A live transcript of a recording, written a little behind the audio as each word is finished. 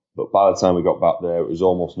But by the time we got back there, it was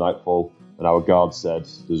almost nightfall, and our guard said,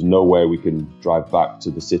 there's no way we can drive back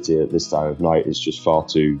to the city at this time of night. It's just far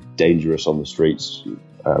too dangerous on the streets.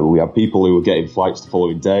 We had people who were getting flights the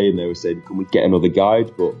following day, and they were saying, can we get another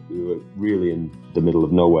guide? But we were really in the middle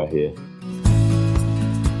of nowhere here.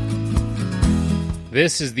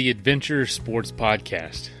 This is the Adventure Sports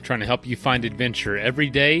Podcast, trying to help you find adventure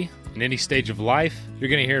every day in any stage of life. You're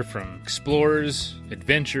going to hear from explorers,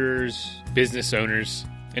 adventurers, business owners,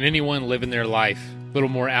 and anyone living their life a little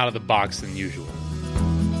more out of the box than usual.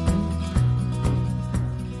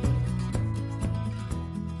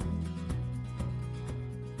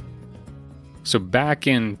 So back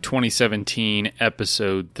in 2017,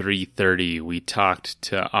 episode 330, we talked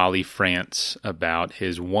to Ollie France about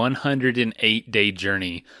his 108-day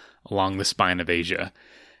journey along the spine of Asia.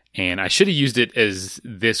 And I should have used it as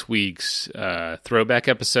this week's throwback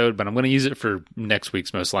episode, but I'm going to use it for next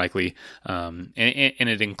week's most likely. And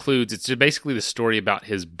it includes, it's basically the story about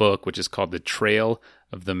his book, which is called The Trail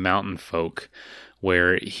of the Mountain Folk,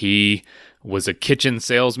 where he was a kitchen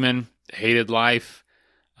salesman, hated life,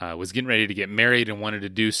 was getting ready to get married and wanted to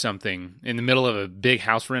do something in the middle of a big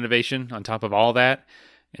house renovation on top of all that,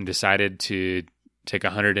 and decided to take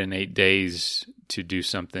 108 days to do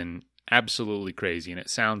something absolutely crazy. And it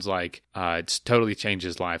sounds like it's totally changed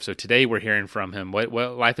his life. So today we're hearing from him what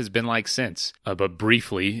life has been like since. But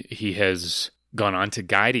briefly, he has gone on to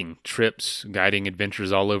guiding trips, guiding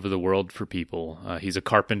adventures all over the world for people. He's a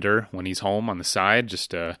carpenter when he's home on the side,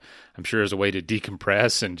 just I'm sure as a way to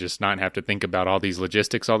decompress and just not have to think about all these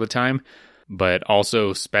logistics all the time, but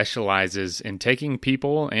also specializes in taking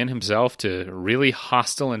people and himself to really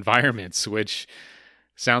hostile environments, which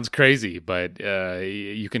sounds crazy, but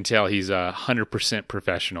you can tell he's 100%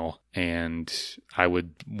 professional, and I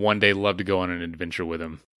would one day love to go on an adventure with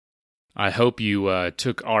him. I hope you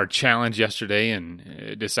took our challenge yesterday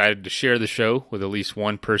and decided to share the show with at least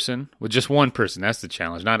one person. With just one person, that's the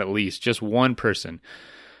challenge, not at least, just one person.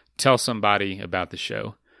 Tell somebody about the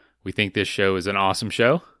show. We think this show is an awesome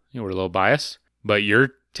show. We're a little biased, but you're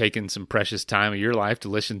taking some precious time of your life to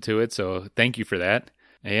listen to it, so thank you for that.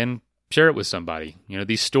 And share it with somebody.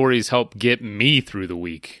 These stories help get me through the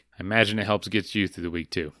week. I imagine it helps get you through the week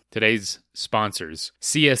too. Today's sponsors,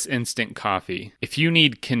 CS Instant Coffee. If you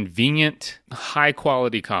need convenient,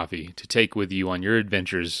 high-quality coffee to take with you on your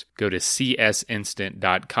adventures, go to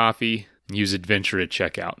csinstant.coffee and use adventure at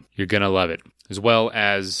checkout. You're going to love it. As well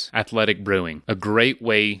as Athletic Brewing, a great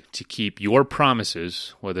way to keep your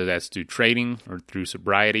promises, whether that's through trading or through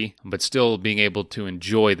sobriety, but still being able to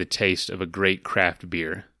enjoy the taste of a great craft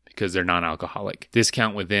beer, because they're non-alcoholic.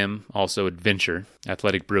 Discount with them, also adventure,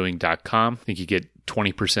 athleticbrewing.com. I think you get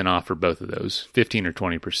 20% off for both of those, 15 or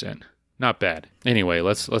 20%. Not bad. Anyway,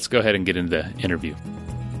 let's go ahead and get into the interview.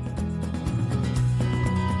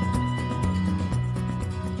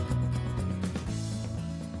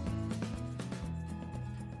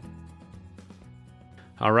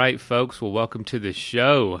 All right, folks. Well, welcome to the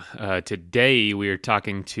show. Today, we are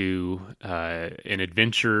talking to an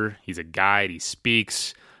adventurer. He's a guide. He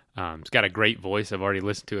speaks. He's got a great voice. I've already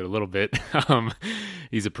listened to it a little bit.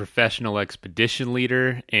 He's a professional expedition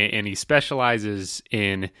leader, and he specializes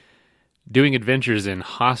in doing adventures in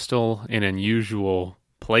hostile and unusual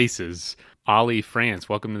places. Ollie France,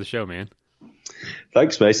 welcome to the show, man.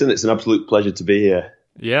 Thanks, Mason. It's an absolute pleasure to be here.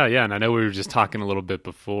 Yeah, and I know we were just talking a little bit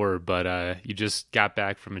before, but you just got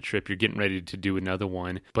back from a trip. You're getting ready to do another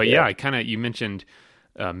one. But yeah, you mentioned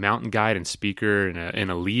mountain guide and speaker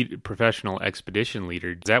and a lead professional expedition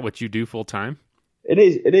leader. Is that what you do full time?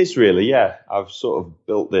 It is really, yeah. I've sort of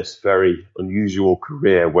built this very unusual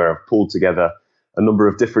career where I've pulled together a number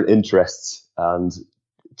of different interests, and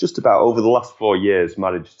just about over the last 4 years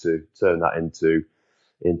managed to turn that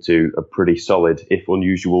into a pretty solid, if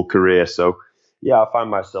unusual, career. So yeah, I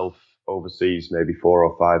find myself overseas maybe 4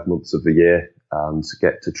 or 5 months of the year and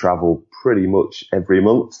get to travel pretty much every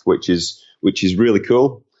month, which is really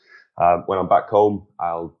cool. When I'm back home,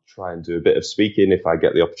 I'll try and do a bit of speaking if I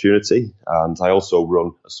get the opportunity. And I also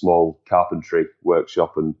run a small carpentry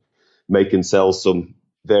workshop and make and sell some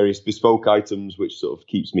various bespoke items, which sort of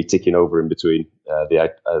keeps me ticking over in between the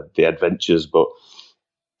adventures. But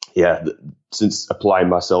yeah, since applying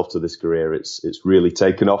myself to this career, it's really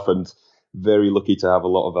taken off, and very lucky to have a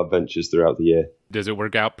lot of adventures throughout the year. Does it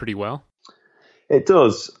work out pretty well? It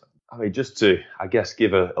does. I mean, just to, I guess,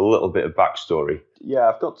 give a little bit of backstory. Yeah,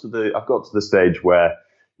 I've got to the stage where,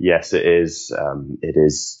 yes, it is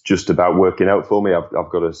just about working out for me. I've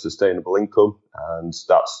got a sustainable income, and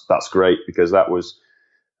that's great, because I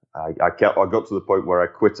got to the point where I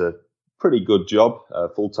quit a pretty good job, a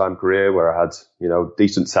full-time career where I had,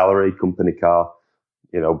 decent salary, company car,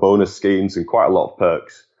 bonus schemes and quite a lot of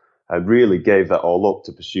perks, and really gave that all up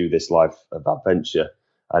to pursue this life of adventure.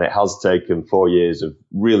 And it has taken 4 years of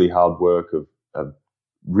really hard work, of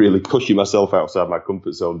really pushing myself outside my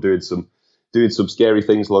comfort zone, doing some scary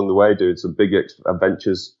things along the way, doing some big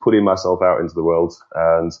adventures, putting myself out into the world.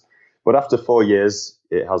 But after 4 years,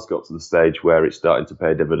 it has got to the stage where it's starting to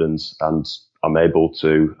pay dividends, and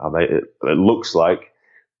it looks like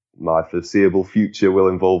my foreseeable future will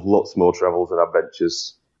involve lots more travels and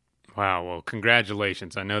adventures. Wow. Well,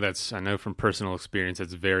 congratulations. I know from personal experience,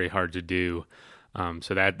 it's very hard to do.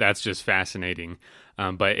 So that's just fascinating.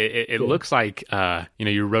 But it looks like,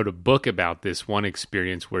 you wrote a book about this one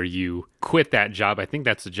experience where you quit that job. I think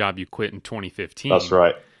that's the job you quit in 2015. That's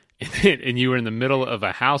right. And you were in the middle of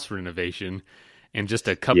a house renovation and just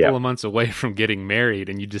a couple of months away from getting married,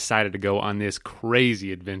 and you decided to go on this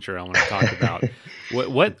crazy adventure I want to talk about.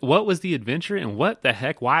 What was the adventure, and what the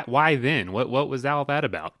heck? Why then? What was all that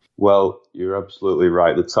about? Well, you're absolutely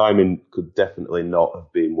right. The timing could definitely not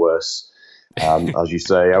have been worse. As you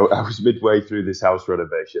say, I was midway through this house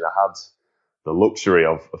renovation. I had the luxury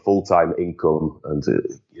of a full-time income and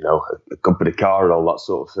a company car and all that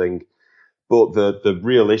sort of thing. But the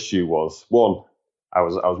real issue was, one, I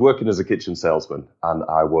was working as a kitchen salesman, and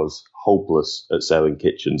I was hopeless at selling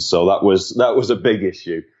kitchens. So that was a big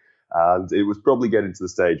issue. And it was probably getting to the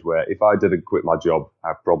stage where if I didn't quit my job,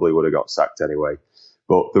 I probably would have got sacked anyway.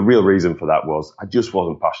 But the real reason for that was I just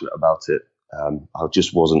wasn't passionate about it. I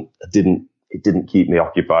just wasn't. It didn't keep me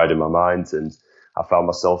occupied in my mind, and I found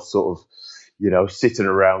myself sort of, sitting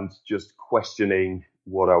around just questioning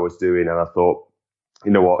what I was doing. And I thought,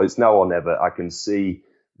 you know what, it's now or never. I can see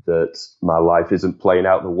that my life isn't playing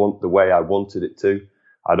out the way I wanted it to.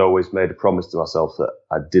 I'd always made a promise to myself that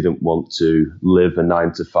I didn't want to live a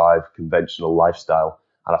 9-to-5 conventional lifestyle,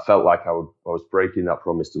 and I felt like I was breaking that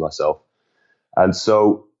promise to myself. And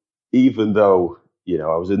so, even though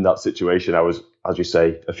I was in that situation, I was, as you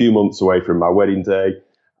say, a few months away from my wedding day.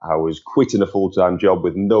 I was quitting a full-time job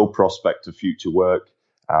with no prospect of future work.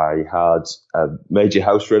 I had a major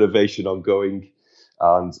house renovation ongoing,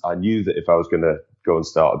 and I knew that if I was going to go and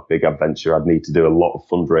start a big adventure, I'd need to do a lot of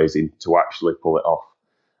fundraising to actually pull it off.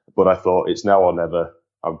 But I thought, it's now or never.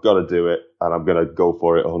 I've got to do it, and I'm going to go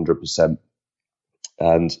for it 100%.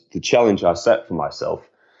 And the challenge I set for myself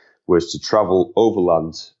was to travel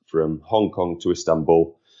overland from Hong Kong to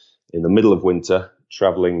Istanbul in the middle of winter,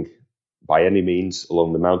 traveling by any means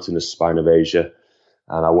along the mountainous spine of Asia.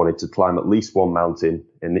 And I wanted to climb at least one mountain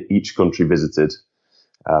in each country visited.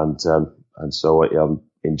 And so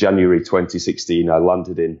in January 2016, I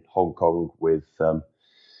landed in Hong Kong with a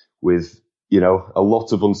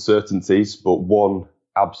lot of uncertainties, but one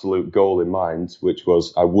absolute goal in mind, which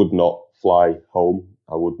was I would not fly home.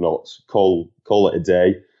 I would not call it a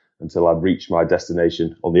day until I'd reached my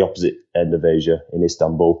destination on the opposite end of Asia in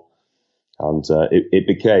Istanbul. And it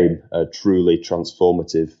became a truly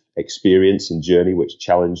transformative experience and journey, which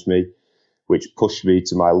challenged me, which pushed me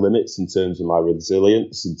to my limits in terms of my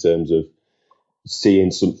resilience, in terms of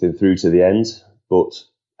seeing something through to the end. But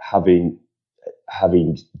having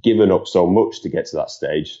given up so much to get to that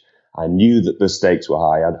stage, I knew that the stakes were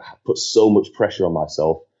high. I'd put so much pressure on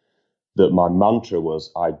myself that my mantra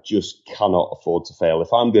was, I just cannot afford to fail.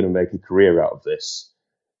 If I'm going to make a career out of this,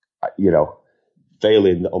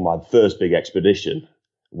 failing on my first big expedition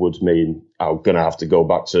would mean I'm going to have to go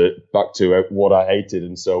back to what I hated.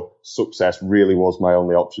 And so success really was my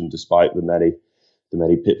only option, despite the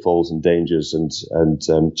many pitfalls and dangers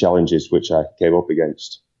and challenges which I came up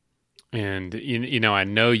against. And, I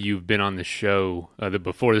know you've been on the show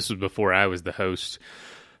before I was the host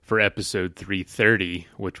for episode 330,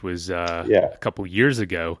 which was a couple years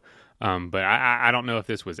ago. But I don't know if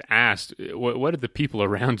this was asked. What did the people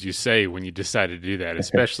around you say when you decided to do that,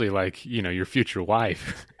 especially your future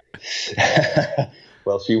wife?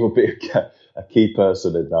 Well, she will be a key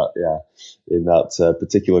person in that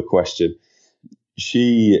particular question.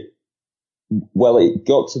 It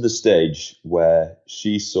got to the stage where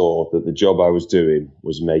she saw that the job I was doing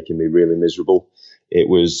was making me really miserable. It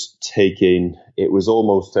was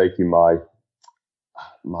almost taking my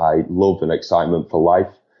love and excitement for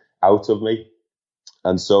life out of me.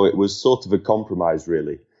 And so it was sort of a compromise,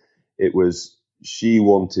 really. She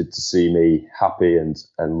wanted to see me happy and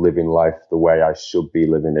living life the way I should be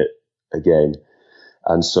living it again.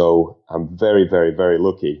 And so I'm very, very, very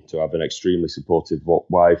lucky to have an extremely supportive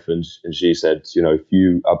wife. And she said, if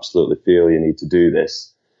you absolutely feel you need to do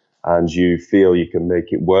this and you feel you can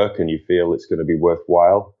make it work and you feel it's going to be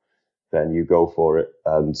worthwhile, then you go for it.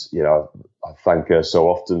 And, I thank her so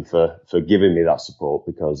often for giving me that support,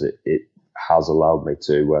 because has allowed me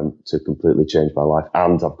to completely change my life.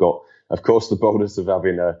 And I've got, of course, the bonus of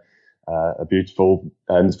having a beautiful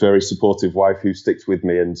and very supportive wife who sticks with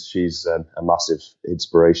me, and she's a massive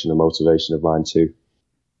inspiration and motivation of mine too.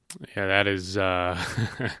 Yeah, that is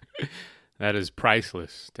that is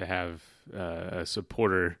priceless to have a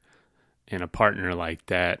supporter and a partner like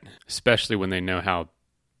that, especially when they know how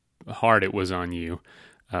hard it was on you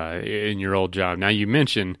in your old job. Now, you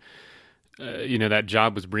mentioned, that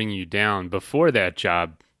job was bringing you down. Before that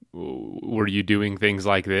job, were you doing things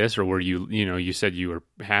like this, or were you, you said you were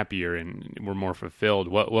happier and were more fulfilled?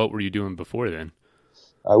 What were you doing before then?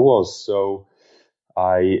 I was. So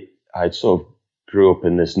I sort of grew up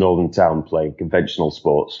in this northern town playing conventional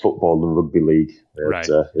sports, football and rugby league. Right.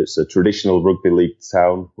 It's a traditional rugby league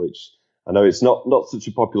town, which I know it's not such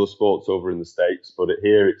a popular sport over in the States, but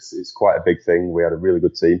here it's quite a big thing. We had a really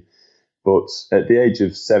good team. But at the age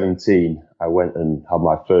of 17, I went and had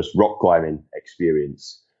my first rock climbing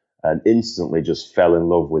experience and instantly just fell in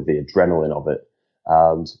love with the adrenaline of it.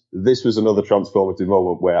 And this was another transformative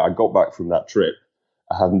moment where I got back from that trip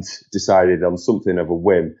and decided on something of a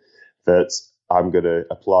whim that I'm going to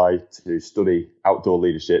apply to study outdoor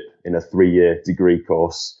leadership in a 3-year degree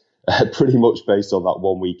course, pretty much based on that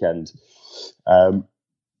one weekend.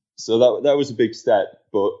 So that was a big step,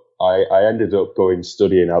 but I ended up going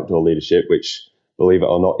studying outdoor leadership, which, believe it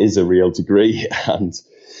or not, is a real degree, and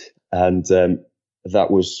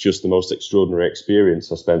that was just the most extraordinary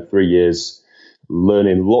experience. I spent 3 years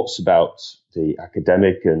learning lots about the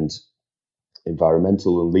academic and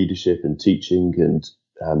environmental and leadership and teaching and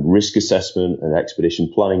risk assessment and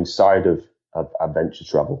expedition planning side of adventure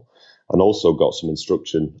travel, and also got some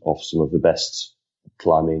instruction off some of the best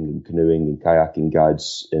climbing and canoeing and kayaking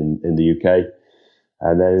guides in the UK.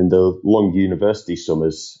 And then in the long university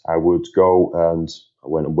summers, I would go and I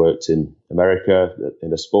went and worked in America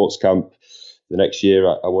in a sports camp. The next year,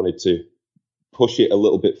 I wanted to push it a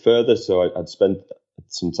little bit further. So I'd spent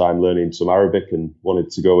some time learning some Arabic and wanted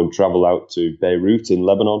to go and travel out to Beirut in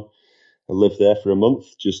Lebanon. I lived there for a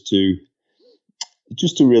month just to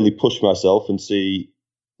really push myself and see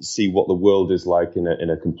what the world is like in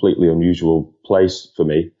a completely unusual place for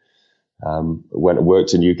me. Went and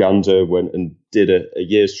worked in Uganda, went and did a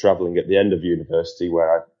year's traveling at the end of university,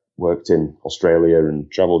 where I worked in Australia and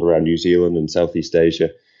traveled around New Zealand and Southeast Asia.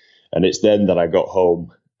 And it's then that I got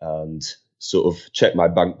home and sort of checked my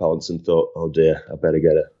bank balance and thought, oh dear, I better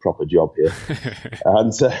get a proper job here.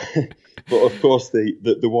 And but of course,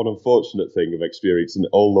 the one unfortunate thing of experiencing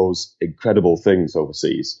all those incredible things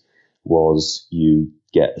overseas was you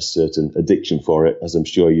get a certain addiction for it, as I'm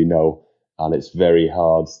sure you know, and it's very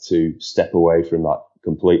hard to step away from that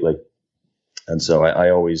completely. And so I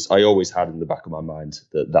always had in the back of my mind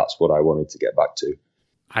that that's what I wanted to get back to.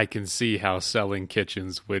 I can see how selling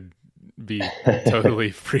kitchens would be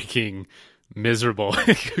totally freaking miserable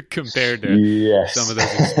compared to some of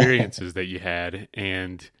those experiences that you had,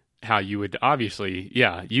 and how you would obviously,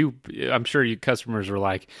 I'm sure your customers were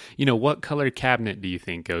like, what color cabinet do you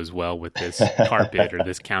think goes well with this carpet or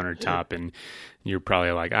this countertop? And you're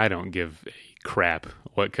probably like, I don't give a crap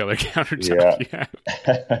what color countertop you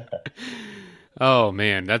have. Oh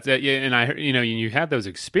man, that's it. Yeah, and you had those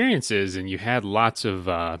experiences, and you had lots of,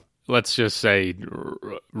 let's just say,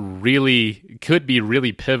 really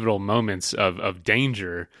pivotal moments of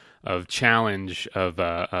danger, of challenge, of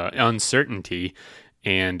uncertainty.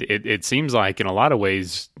 And it seems like in a lot of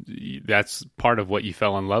ways, that's part of what you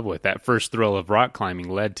fell in love with. That first thrill of rock climbing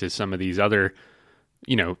led to some of these other,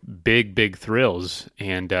 big thrills.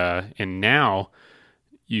 And now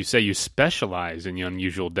you say you specialize in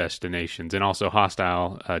unusual destinations and also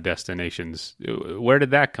hostile destinations. Where did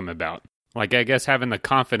that come about? Like, I guess having the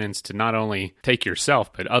confidence to not only take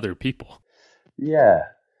yourself, but other people. Yeah.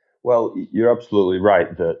 Well, you're absolutely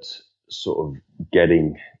right that sort of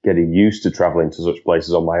getting used to traveling to such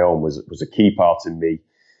places on my own was a key part in me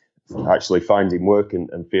actually finding work and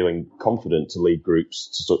feeling confident to lead groups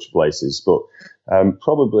to such places. But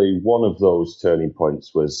probably one of those turning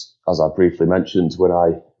points was, as I briefly mentioned, when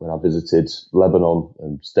I visited Lebanon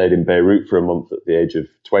and stayed in Beirut for a month at the age of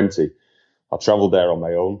 20. I traveled there on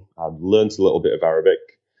my own. I'd learned a little bit of Arabic,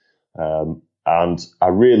 and I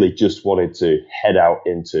really just wanted to head out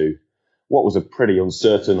into what was a pretty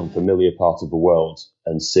uncertain, unfamiliar part of the world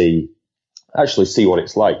and see what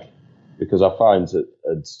it's like. Because I find that,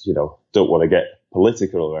 don't want to get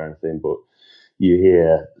political or anything, but you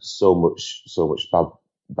hear so much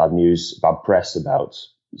bad news, bad press about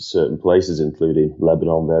certain places, including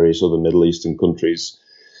Lebanon, various other Middle Eastern countries,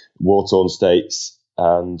 war-torn states,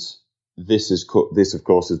 and this of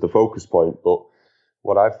course is the focus point. But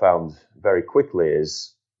what I found very quickly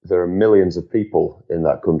is there are millions of people in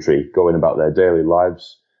that country going about their daily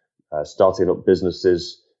lives, starting up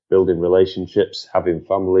businesses, building relationships, having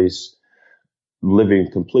families, living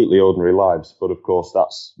completely ordinary lives. But of course,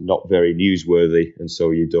 that's not very newsworthy, and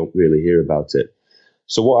so you don't really hear about it.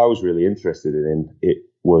 So what I was really interested in it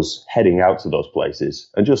was heading out to those places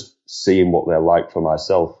and just seeing what they're like for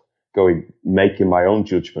myself, making my own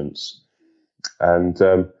judgments. And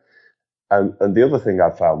the other thing I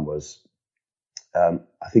found was,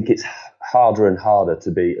 I think it's harder and harder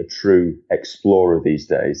to be a true explorer these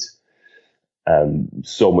days.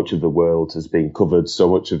 So much of the world has been covered, so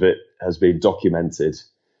much of it has been documented.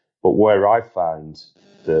 But where I found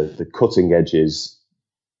the cutting edges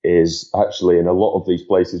is actually in a lot of these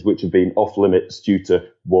places which have been off limits due to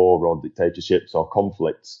war or dictatorships or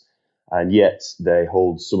conflicts. And yet they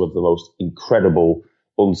hold some of the most incredible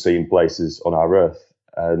unseen places on our earth.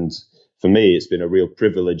 And for me, it's been a real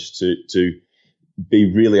privilege to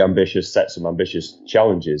be really ambitious, set some ambitious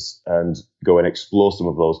challenges and go and explore some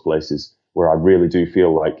of those places where I really do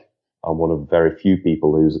feel like I'm one of very few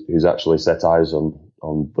people who's actually set eyes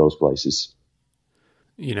on those places.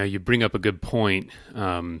 You know, you bring up a good point.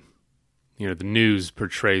 You know, the news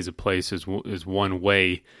portrays a place as one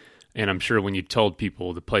way, and I'm sure when you told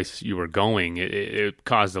people the place you were going, it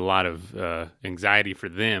caused a lot of anxiety for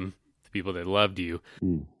them, the people that loved you.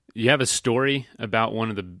 Mm. You have a story about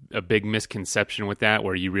a big misconception with that,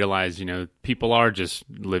 where you realize, you know, people are just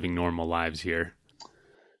living normal lives here.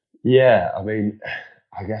 Yeah, I mean,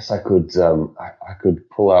 I guess I could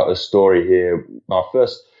pull out a story here.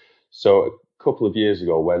 So a couple of years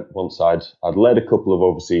ago, once I'd led a couple of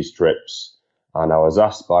overseas trips, and I was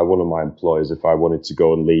asked by one of my employers if I wanted to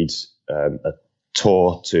go and lead a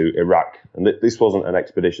tour to Iraq. And this wasn't an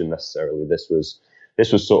expedition necessarily. This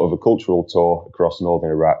was sort of a cultural tour across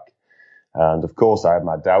northern Iraq. And of course, I had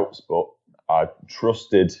my doubts, but I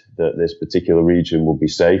trusted that this particular region would be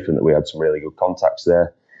safe and that we had some really good contacts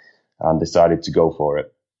there, and decided to go for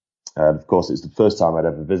it. And of course, it's the first time I'd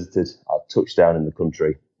ever visited. I touched down in the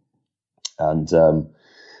country, and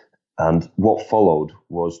what followed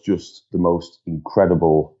was just the most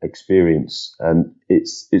incredible experience. And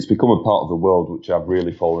it's become a part of the world which I've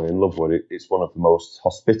really fallen in love with. It's one of the most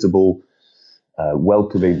hospitable,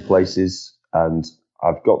 welcoming places, and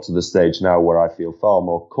I've got to the stage now where I feel far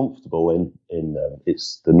more comfortable in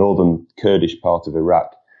it's the northern Kurdish part of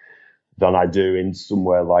Iraq than I do in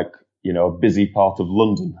somewhere like, you know, a busy part of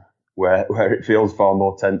London where it feels far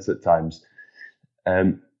more tense at times.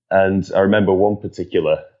 And I remember one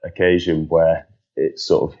particular occasion where it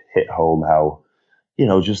sort of hit home how, you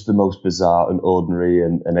know, just the most bizarre and ordinary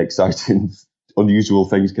and exciting, unusual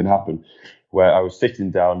things can happen, where I was sitting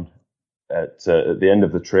down at the end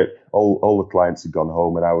of the trip. All the clients had gone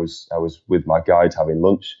home, and I was with my guide having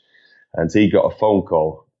lunch, and he got a phone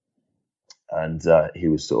call, and he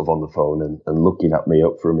was sort of on the phone and looking at me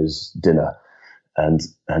up from his dinner, and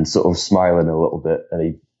sort of smiling a little bit, and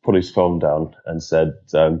he put his phone down and said,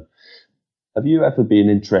 "Have you ever been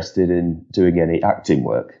interested in doing any acting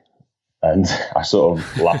work?" And I sort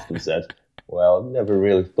of laughed and said, "Well, I've never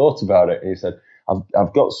really thought about it." And he said,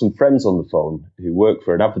 I've got some friends on the phone who work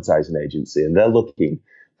for an advertising agency, and they're looking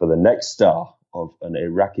for the next star of an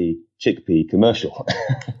Iraqi chickpea commercial."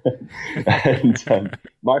 And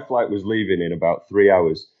my flight was leaving in about 3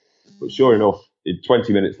 hours. But sure enough,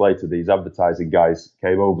 20 minutes later, these advertising guys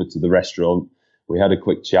came over to the restaurant. We had a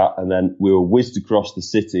quick chat, and then we were whizzed across the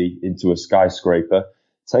city into a skyscraper,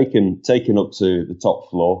 taken up to the top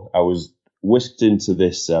floor. I was whisked into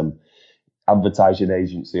this advertising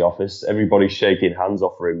agency office. Everybody's shaking hands,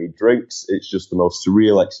 offering me drinks. It's just the most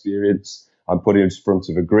surreal experience. I'm put in front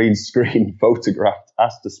of a green screen, photographed,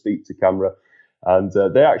 asked to speak to camera, and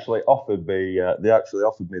they actually offered me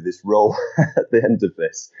this role at the end of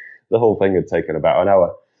this. The whole thing had taken about an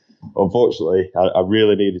hour. Unfortunately, I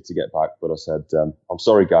really needed to get back, but I said, "I'm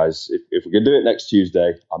sorry, guys. If we can do it next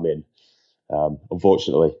Tuesday, I'm in."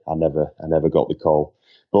 Unfortunately, I never got the call.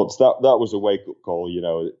 But that was a wake-up call, you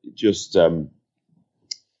know. Just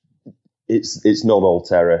it's not all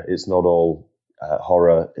terror, it's not all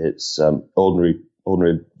horror. It's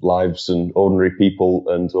ordinary lives and ordinary people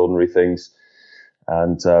and ordinary things.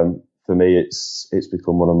 And for me, it's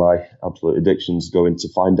become one of my absolute addictions, going to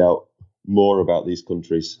find out more about these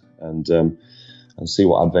countries and see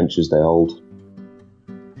what adventures they hold.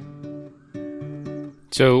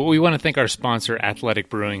 So we want to thank our sponsor, Athletic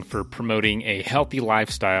Brewing, for promoting a healthy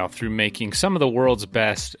lifestyle through making some of the world's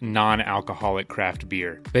best non-alcoholic craft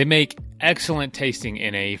beer. They make excellent tasting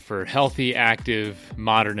NA for healthy, active,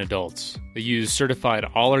 modern adults. They use certified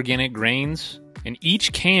all-organic grains, And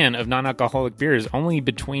each can of non-alcoholic beer is only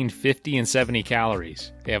between 50 and 70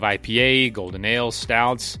 calories. They have IPA, golden ale,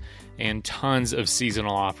 stouts, and tons of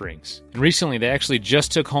seasonal offerings. And recently, they actually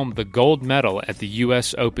just took home the gold medal at the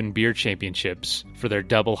U.S. Open Beer Championships for their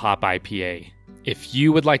double hop IPA. If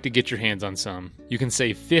you would like to get your hands on some, you can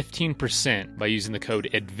save 15% by using the code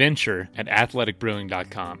ADVENTURE at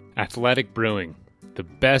athleticbrewing.com. Athletic Brewing, the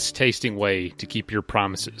best tasting way to keep your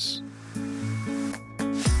promises.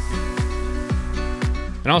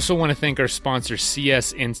 And I also want to thank our sponsor,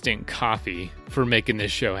 CS Instant Coffee, for making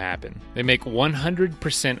this show happen. They make 100%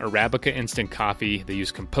 Arabica instant coffee. They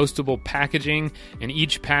use compostable packaging, and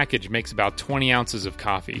each package makes about 20 ounces of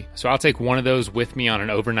coffee. So I'll take one of those with me on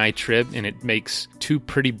an overnight trip, and it makes 2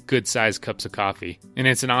 pretty good-sized cups of coffee. And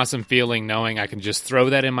it's an awesome feeling knowing I can just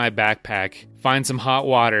throw that in my backpack, find some hot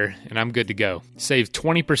water, and I'm good to go. Save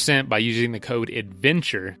 20% by using the code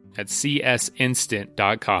ADVENTURE at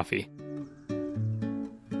csinstant.coffee.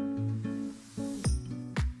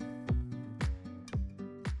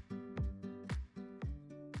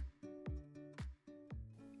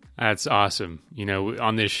 That's awesome. You know,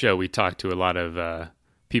 on this show, we talk to a lot of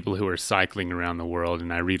people who are cycling around the world,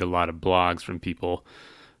 and I read a lot of blogs from people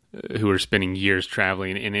who are spending years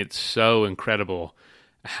traveling, and it's so incredible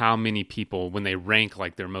how many people, when they rank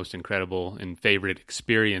like their most incredible and favorite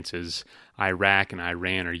experiences, Iraq and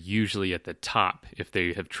Iran are usually at the top if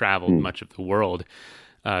they have traveled much of the world.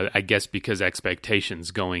 I guess because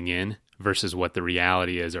expectations going in versus what the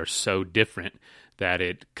reality is are so different that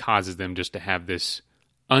it causes them just to have this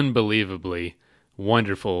unbelievably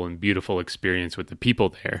wonderful and beautiful experience with the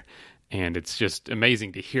people there. And it's just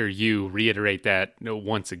amazing to hear you reiterate that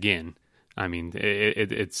once again. I mean,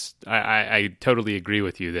 I totally agree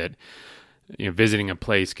with you that, you know, visiting a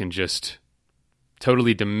place can just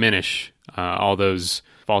totally diminish all those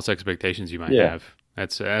false expectations you might have.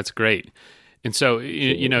 That's great. And so,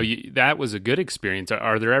 you know, that was a good experience.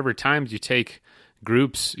 Are there ever times you take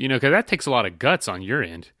groups, you know, because that takes a lot of guts on your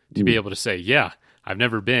end to be able to say, yeah, I've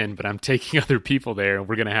never been, but I'm taking other people there and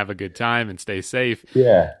we're going to have a good time and stay safe.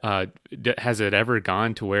 Yeah. Has it ever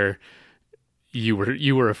gone to where you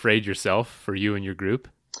were afraid yourself for you and your group?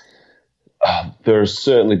 There's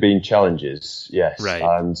certainly been challenges, yes. Right.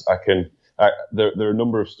 And there are a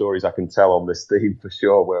number of stories I can tell on this theme for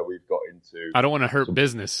sure where we've got into. I don't want to hurt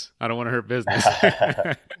business. No.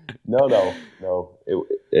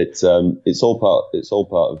 It's all part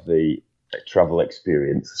of the travel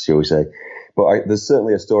experience, shall we say. But there's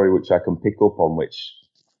certainly a story which I can pick up on, which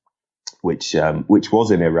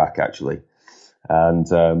was in Iraq actually,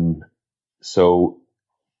 and so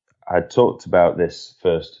I talked about this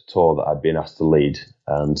first tour that I'd been asked to lead,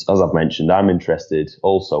 and as I've mentioned, I'm interested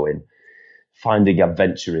also in finding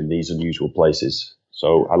adventure in these unusual places.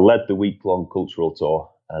 So I led the week-long cultural tour,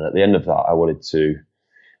 and at the end of that,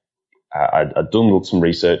 I'd done some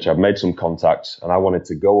research, I'd made some contacts, and I wanted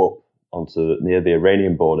to go up near the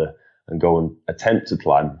Iranian border and go and attempt to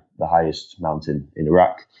climb the highest mountain in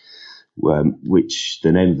Iraq, which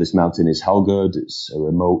the name of this mountain is Halgurd. It's a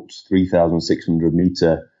remote 3,600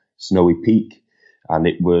 meter snowy peak, and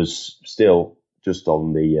it was still just at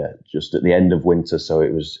the end of winter, so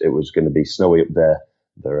it was going to be snowy up there.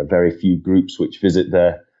 There are very few groups which visit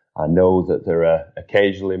there. I know that there are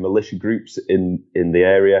occasionally militia groups in the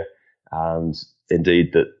area, and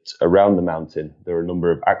indeed that around the mountain there are a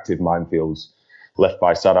number of active minefields left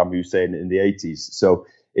by Saddam Hussein in the 80s. So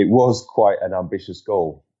it was quite an ambitious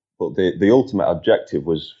goal. But the ultimate objective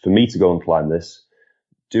was for me to go and climb this,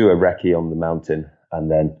 do a recce on the mountain,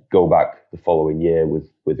 and then go back the following year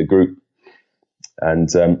with a group.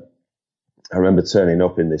 And I remember turning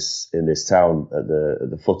up in this town at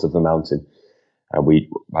the foot of the mountain, and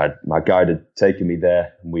my guide had taken me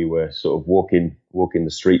there, and we were sort of walking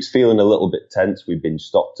the streets, feeling a little bit tense. We'd been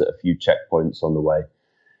stopped at a few checkpoints on the way.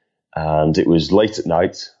 And it was late at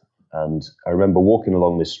night, and I remember walking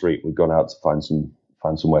along this street. We'd gone out to find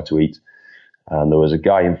somewhere to eat, and there was a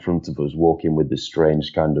guy in front of us walking with this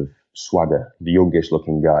strange kind of swagger, the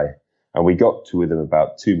youngish-looking guy. And we got to within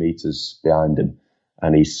about 2 meters behind him,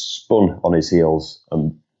 and he spun on his heels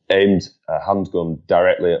and aimed a handgun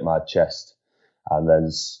directly at my chest, and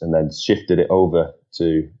then shifted it over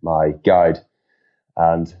to my guide,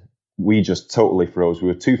 and we just totally froze. We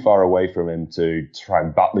were too far away from him to try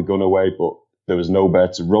and bat the gun away, but there was nowhere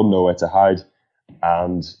to run, nowhere to hide.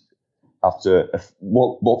 And after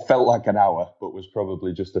what felt like an hour, but was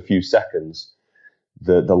probably just a few seconds,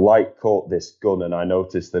 the light caught this gun, and I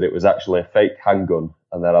noticed that it was actually a fake handgun.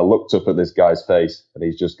 And then I looked up at this guy's face, and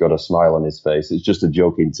he's just got a smile on his face. It's just a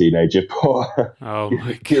joking teenager, but oh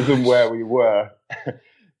my given where we were,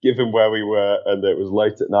 given where we were and it was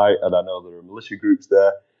late at night, and I know there are militia groups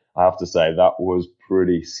there, I have to say that was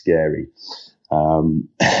pretty scary. And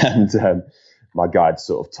my guide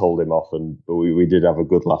sort of told him off, and we did have a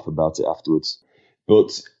good laugh about it afterwards.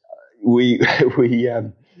 But we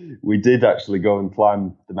did actually go and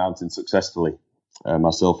climb the mountain successfully,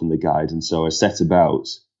 myself and the guide. And so I set about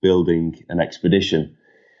building an expedition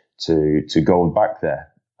to go back there.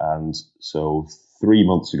 And so 3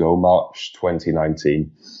 months ago, March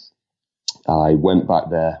 2019, I went back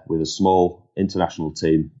there with a small international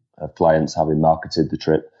team of clients, having marketed the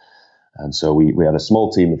trip. And so we had a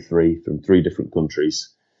small team of 3 from 3 different countries.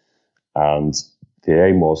 And the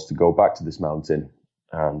aim was to go back to this mountain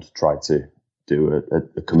and try to do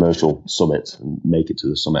a commercial summit and make it to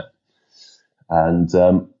the summit. And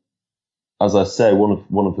as I say,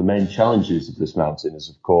 one of the main challenges of this mountain is,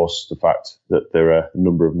 of course, the fact that there are a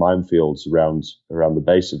number of minefields around the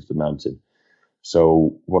base of the mountain.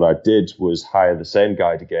 So what I did was hire the same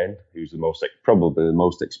guide again, who's probably the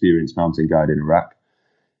most experienced mountain guide in Iraq.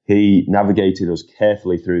 He navigated us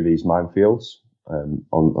carefully through these minefields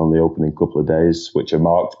on the opening couple of days, which are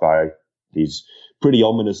marked by these pretty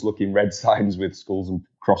ominous-looking red signs with skulls and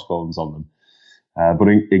crossbones on them. But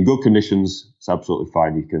in good conditions, it's absolutely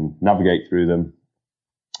fine. You can navigate through them.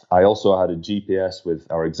 I also had a GPS with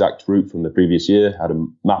our exact route from the previous year, had a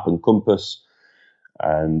map and compass,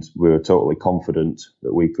 and we were totally confident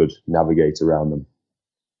that we could navigate around them.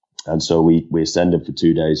 And so we ascended for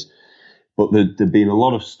 2 days. But there'd been a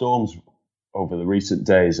lot of storms over the recent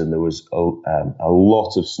days, and there was a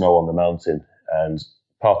lot of snow on the mountain. And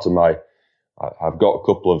I've got a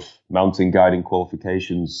couple of mountain guiding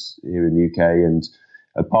qualifications here in the UK, and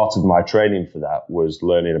a part of my training for that was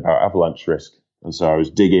learning about avalanche risk. And so I was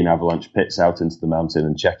digging avalanche pits out into the mountain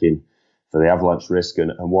and checking for the avalanche risk.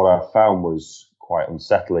 And what I found was quite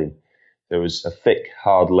unsettling. There was a thick,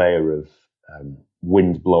 hard layer of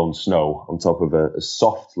wind-blown snow on top of a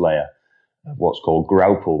soft layer of what's called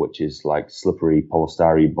graupel, which is like slippery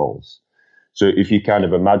polystyrene balls. So if you kind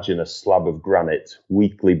of imagine a slab of granite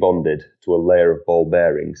weakly bonded to a layer of ball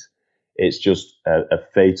bearings, it's just a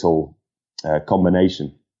fatal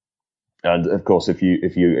combination. And of course, if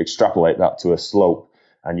you extrapolate that to a slope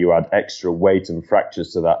and you add extra weight and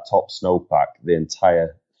fractures to that top snowpack, the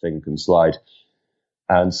entire thing can slide.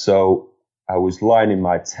 And so I was lying in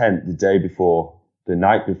my tent the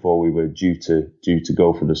night before we were due to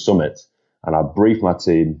go for the summit, and I briefed my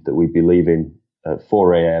team that we'd be leaving at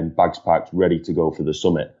 4 a.m., bags packed, ready to go for the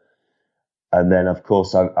summit. And then, of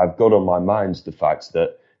course, I've got on my mind the fact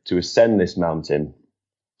that to ascend this mountain,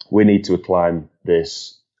 we need to climb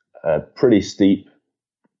this pretty steep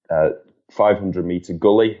 500-meter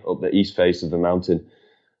gully up the east face of the mountain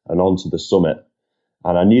and onto the summit.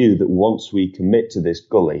 And I knew that once we commit to this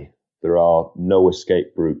gully, there are no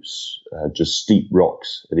escape routes, just steep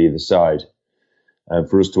rocks at either side. And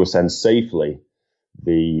for us to ascend safely,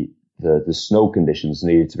 the snow conditions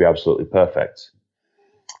needed to be absolutely perfect.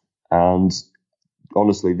 And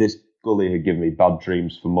honestly, this gully had given me bad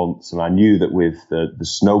dreams for months, and I knew that with the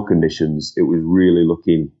snow conditions, it was really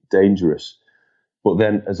looking dangerous. But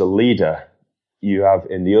then as a leader, you have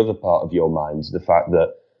in the other part of your mind the fact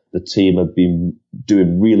that the team had been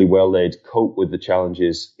doing really well. They'd coped with the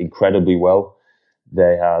challenges incredibly well.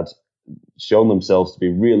 They had shown themselves to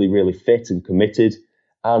be really, really fit and committed,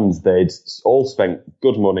 and they'd all spent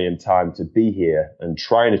good money and time to be here and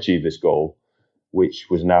try and achieve this goal, which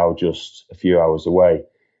was now just a few hours away.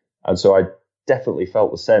 And so I definitely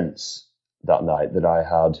felt the sense that night that I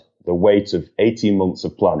had the weight of 18 months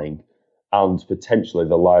of planning and potentially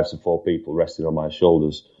the lives of 4 people resting on my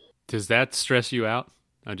shoulders. Does that stress you out?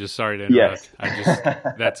 I'm just sorry to interrupt. Yes.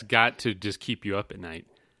 That's got to just keep you up at night.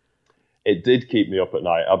 It did keep me up at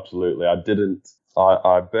night, absolutely. I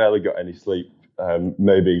barely got any sleep,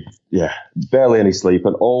 barely any sleep.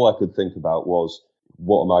 And all I could think about was,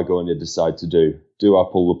 what am I going to decide to do? Do I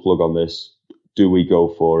pull the plug on this? Do we go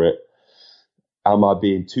for it? Am I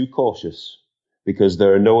being too cautious? Because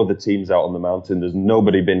there are no other teams out on the mountain. There's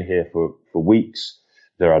nobody been here for weeks.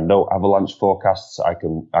 There are no avalanche forecasts I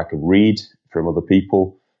can read from other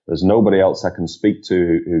people. There's nobody else I can speak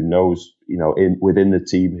to who knows, within the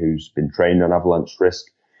team who's been trained on avalanche risk.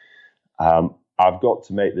 I've got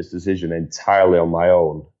to make this decision entirely on my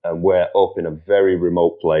own, and we're up in a very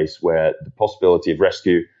remote place where the possibility of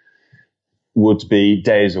rescue would be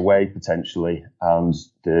days away potentially, and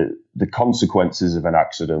the consequences of an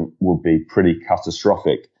accident would be pretty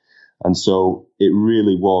catastrophic. And so it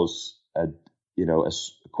really was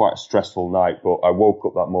quite a stressful night. But I woke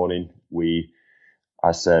up that morning.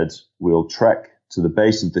 I said, we'll trek to the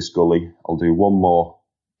base of this gully. I'll do one more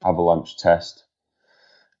avalanche test.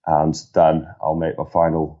 and then I'll make my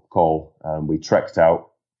final call. And we trekked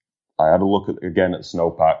out. I had a look at the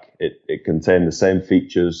snowpack. It contained the same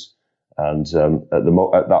features, and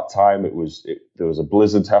at that time there was a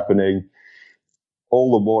blizzard happening.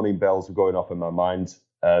 All the warning bells were going off in my mind.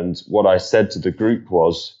 And what I said to the group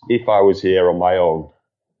was, if I was here on my own,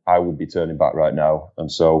 I would be turning back right now.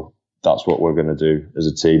 And so that's what we're going to do as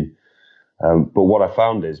a team. But what I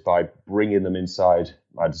found is by bringing them inside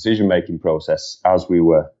my decision-making process as we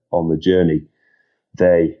were on the journey,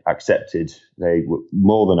 they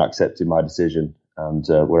more than accepted my decision, and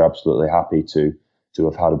were absolutely happy to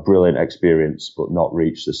have had a brilliant experience but not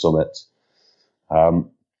reach the summit.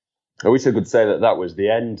 I wish I could say that was the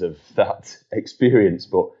end of that experience,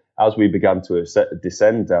 but as we began to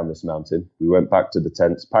descend down this mountain, we went back to the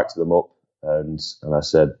tents, packed them up, and I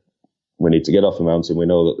said, we need to get off the mountain. We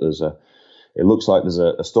know that it looks like there's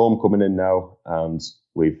a storm coming in now, and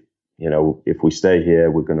if we stay here,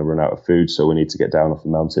 we're going to run out of food, so we need to get down off the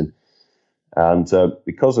mountain. And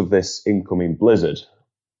because of this incoming blizzard,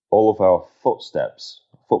 all of our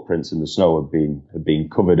footprints in the snow had been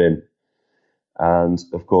covered in. And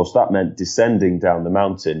of course, that meant descending down the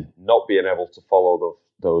mountain, not being able to follow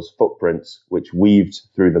those footprints, which weaved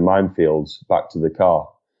through the minefields back to the car.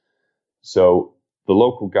 So the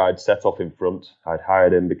local guide set off in front. I'd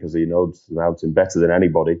hired him because he knows the mountain better than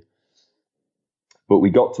anybody. But we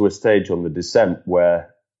got to a stage on the descent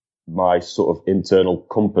where my sort of internal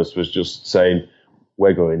compass was just saying,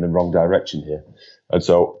 we're going in the wrong direction here. And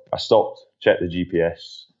so I stopped, checked the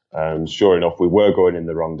GPS, and sure enough, we were going in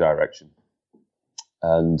the wrong direction.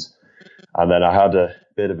 And then I had a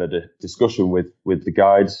bit of a discussion with the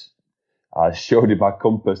guides. I showed him my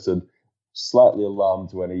compass, and slightly alarmed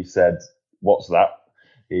when he said, "What's that?"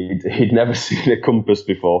 He'd never seen a compass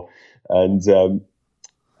before, and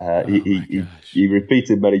he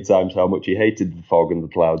repeated many times how much he hated the fog and the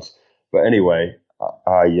clouds. But anyway,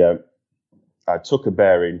 I took a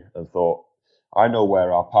bearing and thought, I know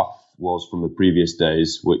where our path was from the previous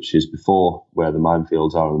days, which is before where the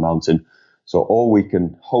minefields are on the mountain. So all we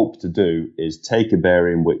can hope to do is take a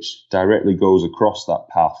bearing which directly goes across that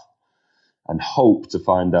path and hope to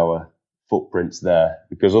find our footprints there,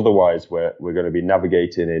 because otherwise we're going to be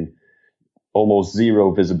navigating in almost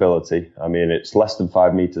zero visibility. I mean, it's less than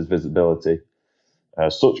 5 meters visibility.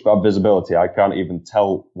 Such bad visibility, I can't even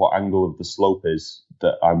tell what angle of the slope is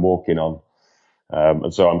that I'm walking on.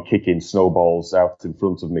 And so I'm kicking snowballs out in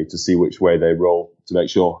front of me to see which way they roll, to make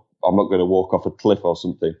sure I'm not going to walk off a cliff or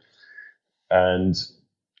something. And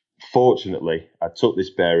fortunately, I took this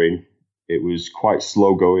bearing. It was quite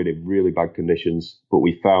slow going in really bad conditions, but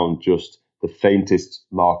we found just the faintest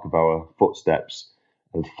mark of our footsteps.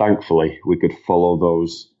 And thankfully, we could follow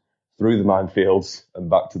those through the minefields and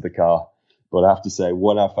back to the car. But I have to say,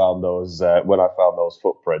 when I found those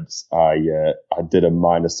footprints, I did a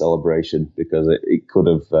minor celebration, because it could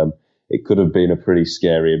have been a pretty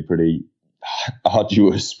scary and pretty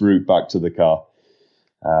arduous route back to the car.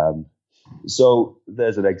 So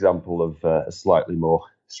there's an example of a slightly more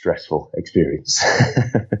stressful experience.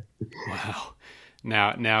 Wow.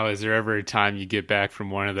 Now, is there ever a time you get back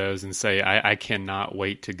from one of those and say, I cannot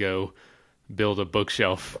wait to go build a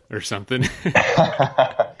bookshelf or something?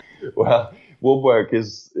 Well, woodwork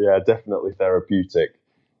is definitely therapeutic,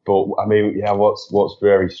 but I mean, what's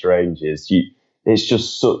very strange is it's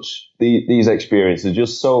just these experiences are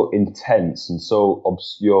just so intense and so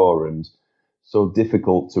obscure and so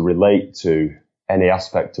difficult to relate to any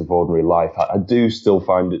aspect of ordinary life. I do still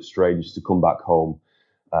find it strange to come back home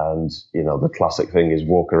and, the classic thing is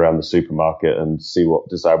walk around the supermarket and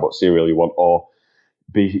decide what cereal you want, or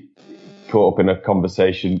be caught up in a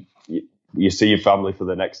conversation. You see your family for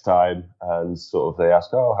the next time and sort of they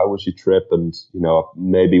ask, oh, how was your trip? And,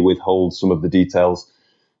 maybe withhold some of the details,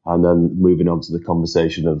 and then moving on to the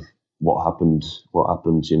conversation of what happened,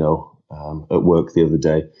 at work the other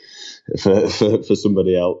day for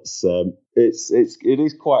somebody else. It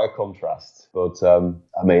is quite a contrast, but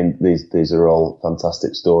I mean, these are all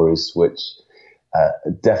fantastic stories which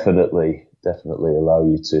definitely allow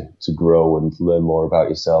you to grow and learn more about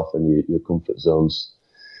yourself and your comfort zones.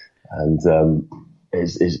 And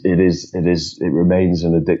it remains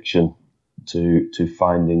an addiction to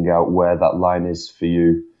finding out where that line is for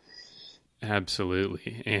you.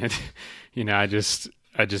 Absolutely. And I just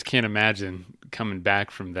can't imagine coming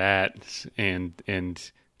back from that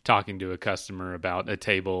and talking to a customer about a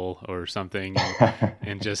table or something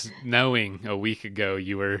and just knowing a week ago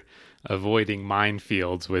you were avoiding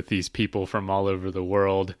minefields with these people from all over the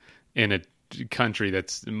world in a country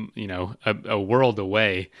that's, a world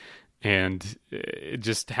away. And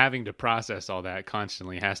just having to process all that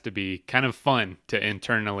constantly has to be kind of fun to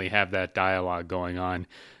internally have that dialogue going on,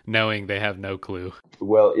 knowing they have no clue.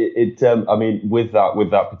 Well, I mean, with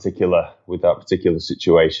that particular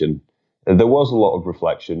situation, there was a lot of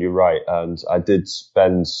reflection. You're right, and I did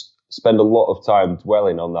spend a lot of time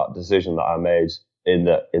dwelling on that decision that I made in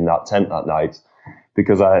that tent that night,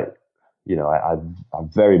 because I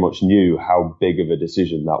very much knew how big of a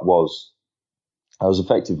decision that was. I was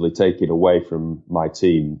effectively taking away from my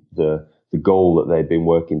team the goal that they'd been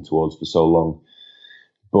working towards for so long.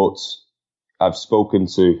 But I've spoken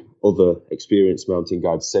to other experienced mountain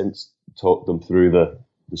guides since, talked them through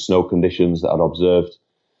the snow conditions that I'd observed,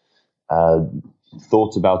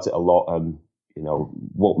 thought about it a lot. And,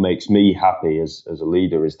 what makes me happy as a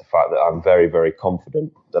leader is the fact that I'm very, very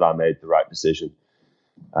confident that I made the right decision.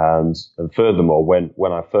 And furthermore,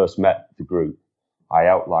 when I first met the group, I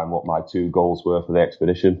outlined what my 2 goals were for the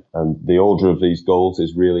expedition, and the order of these goals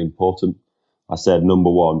is really important. I said, number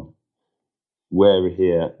 1, we're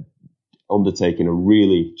here undertaking a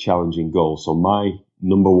really challenging goal. So my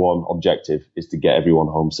number 1 objective is to get everyone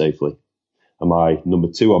home safely. And my number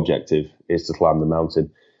 2 objective is to climb the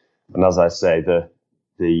mountain. And as I say,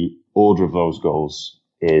 the order of those goals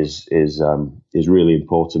is really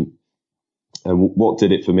important. And what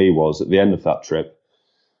did it for me was, at the end of that trip,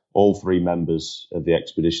 all 3 members of the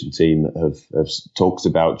expedition team have talked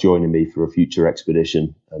about joining me for a future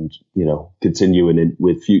expedition and, continuing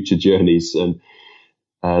with future journeys. And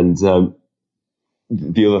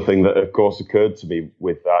the other thing that, of course, occurred to me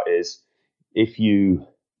with that is,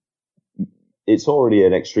 it's already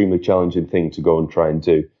an extremely challenging thing to go and try and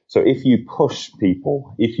do. So if you push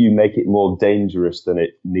people, if you make it more dangerous than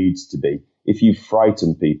it needs to be, if you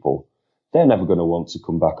frighten people, they're never going to want to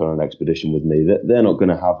come back on an expedition with me. They're not going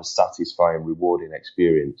to have a satisfying, rewarding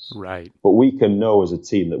experience. Right. But we can know as a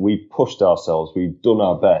team that we've pushed ourselves, we've done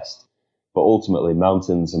our best, but ultimately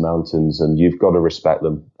mountains are mountains and you've got to respect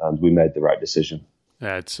them. And we made the right decision.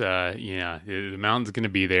 That's, the mountain's going to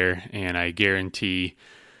be there. And I guarantee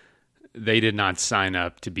they did not sign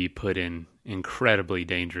up to be put in incredibly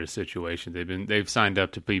dangerous situations. They've signed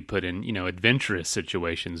up to be put in, adventurous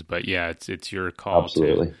situations, but yeah, it's your call.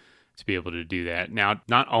 Absolutely. To be able to do that. Now,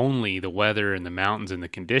 not only the weather and the mountains and the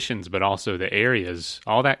conditions, but also the areas,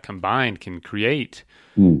 all that combined can create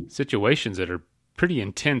situations that are pretty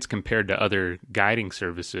intense compared to other guiding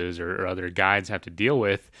services or other guides have to deal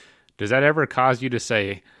with. Does that ever cause you to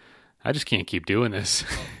say, I just can't keep doing this?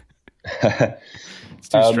 It's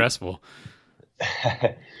too stressful.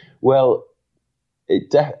 Well,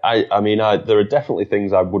 there are definitely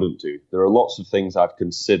things I wouldn't do. There are lots of things I've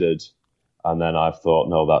considered, and then I've thought,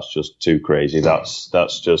 no, that's just too crazy.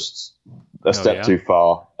 That's just a step too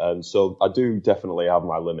far. And so I do definitely have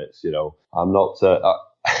my limits. I'm not.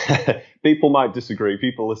 People might disagree.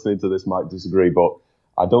 People listening to this might disagree, but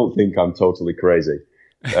I don't think I'm totally crazy.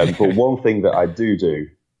 But one thing that I do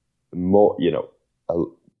more,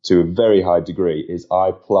 to a very high degree, is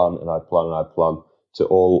I plan and I plan and I plan to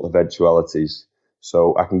all eventualities.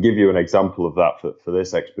 So I can give you an example of that for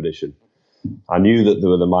this expedition. I knew that there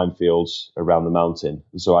were the minefields around the mountain,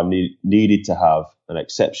 and so I needed to have an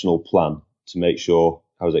exceptional plan to make sure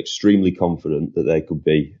I was extremely confident that they could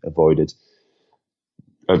be avoided.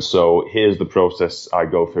 And so here's the process I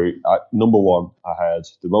go through. Number 1, I had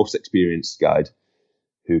the most experienced guide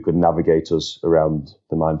who could navigate us around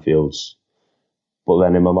the minefields. But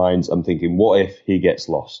then in my mind, I'm thinking, what if he gets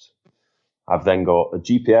lost? I've then got a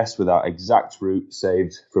GPS with our exact route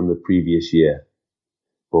saved from the previous year.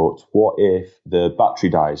 But what if the battery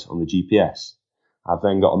dies on the GPS? I've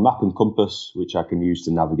then got a map and compass, which I can use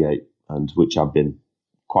to navigate, and which I've been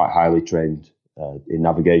quite highly trained in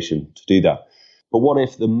navigation to do that. But what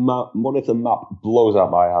if the map blows out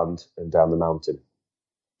my hand and down the mountain?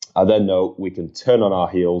 I then know we can turn on our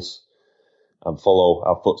heels and follow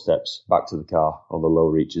our footsteps back to the car on the low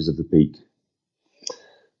reaches of the peak.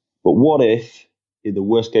 But what if, in the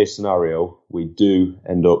worst case scenario, we do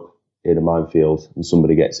end up in a minefield and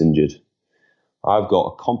somebody gets injured? I've got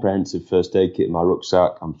a comprehensive first aid kit in my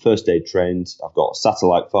rucksack. I'm first aid trained. I've got a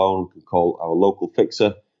satellite phone. We can call our local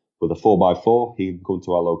fixer with a 4x4. He can come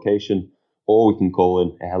to our location, or we can call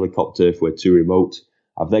in a helicopter if we're too remote.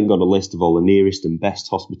 I've then got a list of all the nearest and best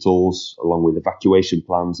hospitals, along with evacuation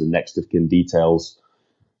plans and next of kin details,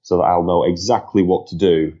 so that I'll know exactly what to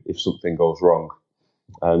do if something goes wrong.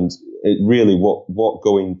 And it really, what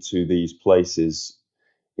going to these places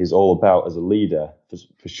is all about as a leader,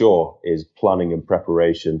 for sure, is planning and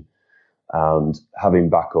preparation and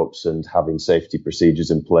having backups and having safety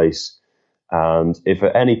procedures in place. And if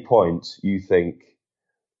at any point you think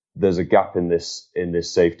there's a gap in this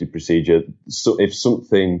safety procedure. So if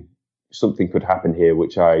something could happen here,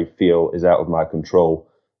 which I feel is out of my control,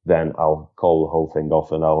 then I'll call the whole thing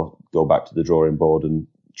off and I'll go back to the drawing board and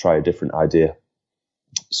try a different idea.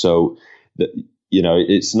 So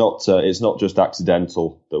it's not just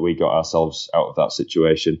accidental that we got ourselves out of that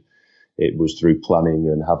situation. It was through planning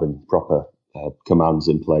and having proper commands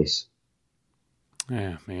in place.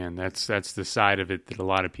 Yeah, man, that's the side of it that a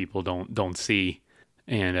lot of people don't see,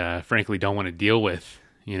 and frankly don't want to deal with.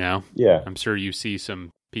 Yeah, I'm sure you see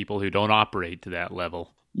some people who don't operate to that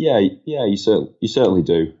level. Yeah, you certainly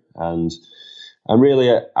do, and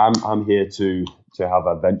really, I'm here to have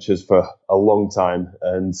adventures for a long time,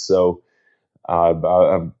 and so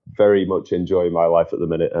I'm very much enjoying my life at the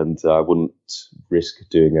minute, and I wouldn't risk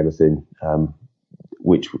doing anything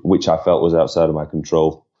which I felt was outside of my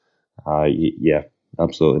control. Yeah,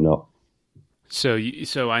 absolutely not.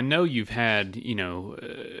 So I know you've had,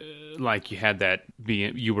 like you had that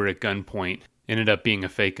you were at gunpoint, ended up being a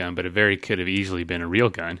fake gun, but it could have easily been a real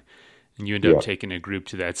gun, and you ended up taking a group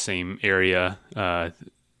to that same area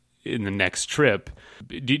in the next trip.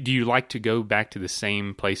 Do you like to go back to the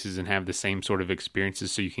same places and have the same sort of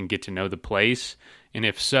experiences so you can get to know the place? And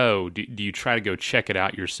if so, do you try to go check it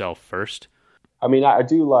out yourself first? I mean,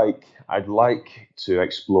 I'd like to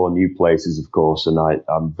explore new places, of course, and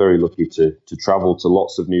I'm very lucky to travel to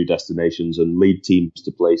lots of new destinations and lead teams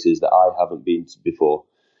to places that I haven't been to before.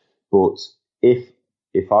 But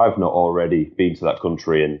if I've not already been to that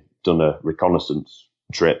country and done a reconnaissance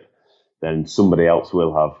trip, then somebody else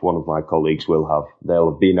will have. One of my colleagues will have.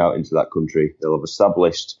 They'll have been out into that country. They'll have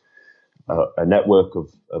established a network of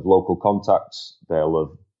local contacts. They'll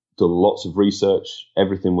have done lots of research.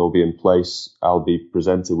 Everything will be in place. I'll be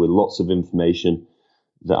presented with lots of information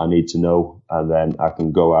that I need to know, and then I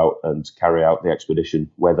can go out and carry out the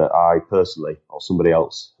expedition, whether I personally or somebody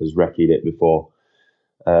else has recce'd it before.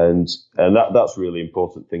 And that's a really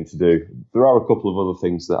important thing to do. There are a couple of other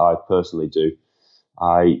things that I personally do.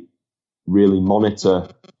 I really monitor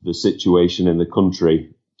the situation in the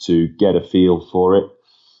country to get a feel for it.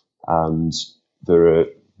 And there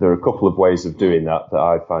are a couple of ways of doing that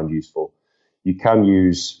I find useful. You can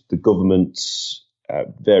use the government's,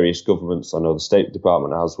 various governments. I know the State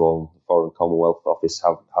Department has one, the Foreign Commonwealth Office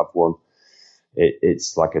have one.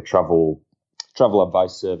 It's like a travel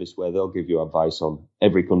advice service where they'll give you advice on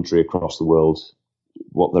every country across the world,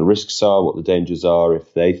 what the risks are, what the dangers are,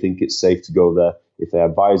 if they think it's safe to go there, if they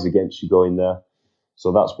advise against you going there.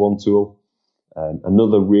 So that's one tool.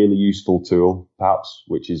 Another really useful tool, perhaps,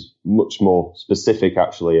 which is much more specific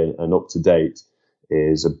actually and up to date,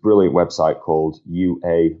 is a brilliant website called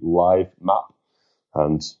UA Live Map.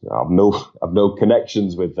 And I've no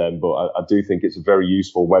connections with them, but I do think it's a very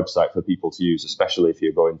useful website for people to use, especially if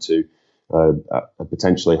you're going to a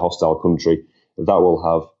potentially hostile country. That will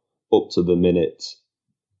have up to the minute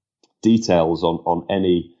details on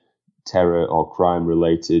any terror or crime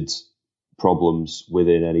related problems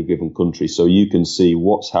within any given country. So you can see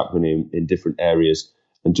what's happening in different areas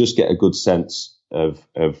and just get a good sense of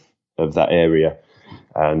that area.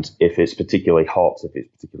 And if it's particularly hot, if it's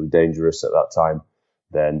particularly dangerous at that time,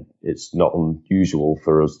 then it's not unusual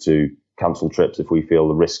for us to cancel trips if we feel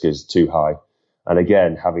the risk is too high. And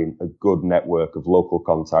again, having a good network of local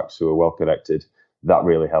contacts who are well connected, that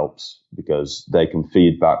really helps because they can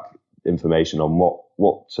feed back information on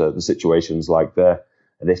what the situation's like there.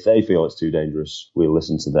 And if they feel it's too dangerous, we'll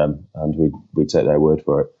listen to them and we take their word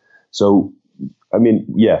for it. So, I mean,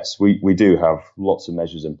 yes, we do have lots of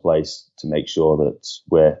measures in place to make sure that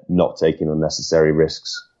we're not taking unnecessary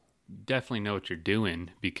risks. Definitely know what you're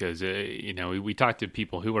doing because, we talk to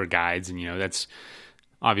people who are guides and, that's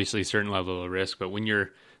obviously a certain level of risk. But when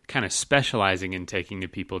you're kind of specializing in taking the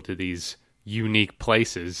people to these unique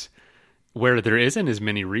places where there isn't as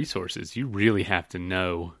many resources, you really have to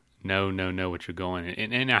know what you're going.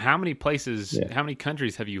 And how many places, how many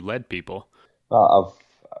countries have you led people? I've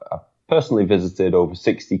personally visited over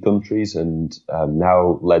 60 countries and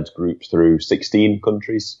now led groups through 16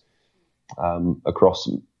 countries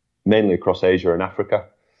mainly across Asia and Africa.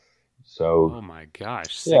 So, oh my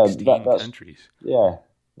gosh, 16 countries. Yeah,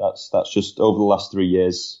 that's just over the last 3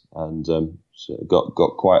 years, and so got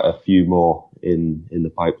quite a few more in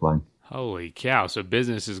the pipeline. Holy cow! So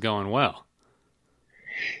business is going well.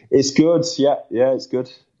 It's good. Yeah, it's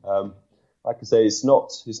good. Like I say, it's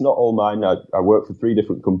not all mine. I work for 3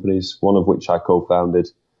 different companies, one of which I co-founded.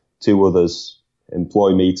 2 others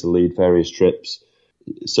employ me to lead various trips.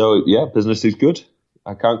 So yeah, business is good.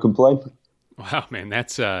 I can't complain. Wow, man,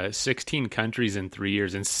 that's 16 countries in 3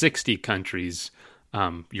 years and 60 countries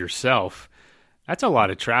yourself. That's a lot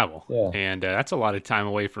of travel, Yeah. and that's a lot of time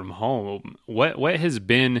away from home. What has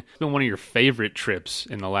been one of your favorite trips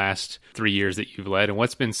in the last 3 years that you've led, and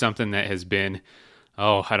what's been something that has been,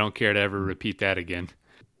 oh, I don't care to ever repeat that again?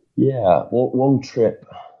 Yeah, one trip.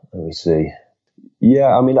 Let me see.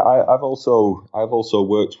 Yeah, I mean, I've also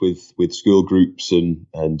worked with school groups and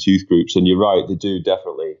youth groups, and you're right, they do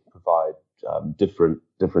definitely provide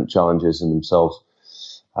different challenges in themselves.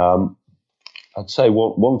 I'd say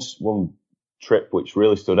one trip which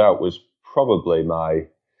really stood out was probably my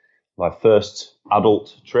first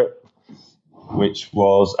adult trip, which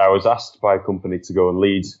was I was asked by a company to go and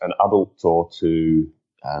lead an adult tour to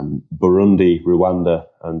Burundi, Rwanda,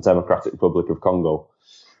 and Democratic Republic of Congo.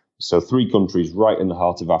 So 3 countries right in the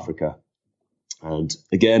heart of Africa. And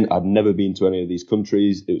again, I'd never been to any of these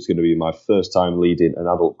countries. It was going to be my first time leading an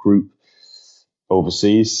adult group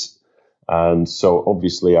overseas. And so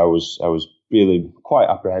obviously I was feeling quite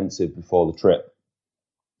apprehensive before the trip.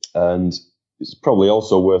 And it's probably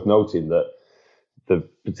also worth noting that the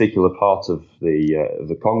particular part of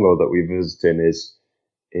the Congo that we visited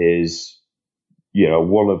is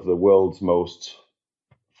one of the world's most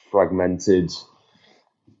fragmented,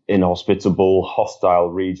 inhospitable, hostile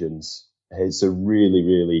regions. It's a really,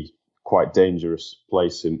 really quite dangerous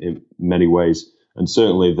place in many ways, and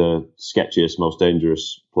certainly the sketchiest, most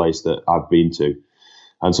dangerous place that I've been to.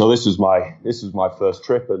 And so this was my first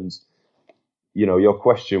trip, and your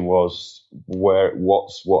question was what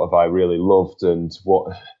have I really loved, and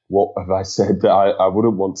what have I said that I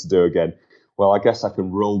wouldn't want to do again? Well, I guess I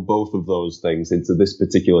can roll both of those things into this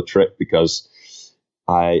particular trip, because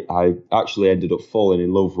I actually ended up falling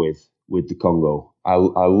in love with the Congo. I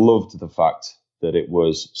loved the fact that it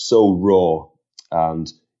was so raw, and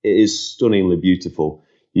it is stunningly beautiful.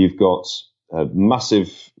 You've got a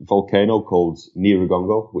massive volcano called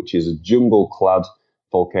Nyiragongo, which is a jungle-clad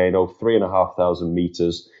volcano, 3,500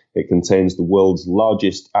 meters. It contains the world's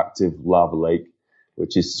largest active lava lake,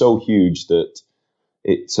 which is so huge that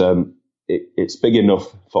it's big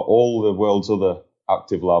enough for all the world's other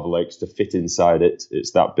active lava lakes to fit inside it.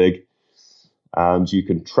 It's that big. And you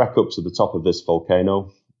can trek up to the top of this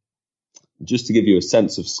volcano. Just to give you a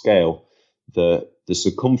sense of scale, the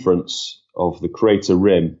circumference of the crater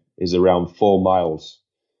rim is around 4 miles.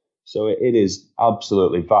 So it is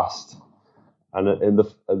absolutely vast. And in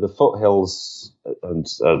the foothills and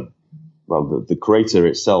the crater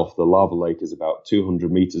itself, the lava lake is about 200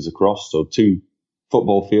 meters across, so 2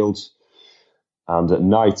 football fields. And at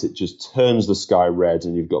night, it just turns the sky red,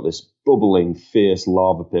 and you've got this bubbling, fierce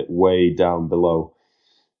lava pit way down below.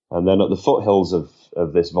 And then at the foothills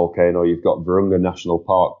of this volcano, you've got Virunga National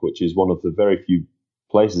Park, which is one of the very few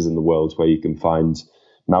places in the world where you can find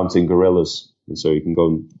mountain gorillas. And so you can go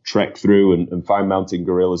and trek through and find mountain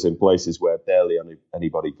gorillas in places where barely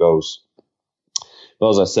anybody goes. But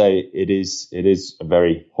as I say, it is a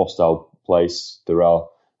very hostile place. There are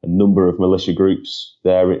a number of militia groups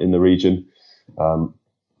there in the region.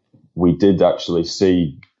 We did actually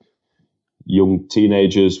see young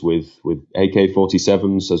teenagers with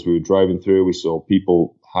AK-47s as we were driving through. We saw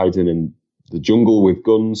people hiding in the jungle with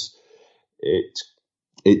guns.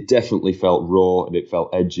 It definitely felt raw, and it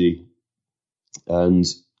felt edgy. And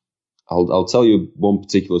I'll tell you one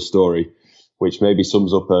particular story, which maybe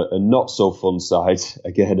sums up a not so fun side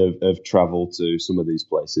again of travel to some of these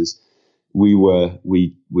places. We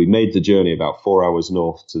made the journey about 4 hours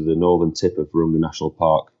north to the northern tip of Virunga National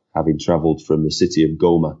Park, having travelled from the city of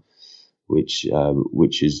Goma,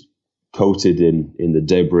 which is coated in the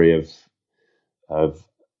debris of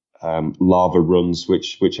lava runs,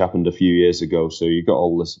 which happened a few years ago. So you got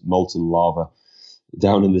all this molten lava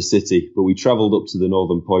down in the city. But we travelled up to the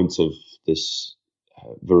northern point of this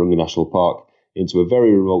Virunga National Park into a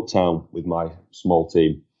very remote town with my small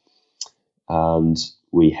team, and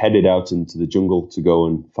we headed out into the jungle to go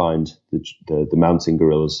and find the mountain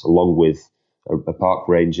gorillas, along with a park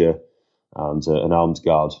ranger and an armed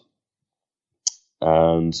guard.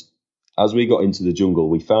 And as we got into the jungle,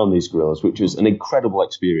 we found these gorillas, which was an incredible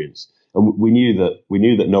experience. And we knew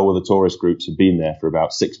that no other tourist groups had been there for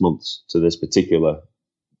about 6 months to this particular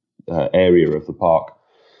area of the park.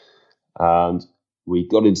 And we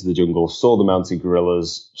got into the jungle, saw the mountain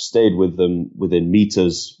gorillas, stayed with them within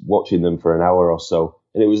meters, watching them for an hour or so.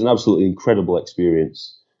 And it was an absolutely incredible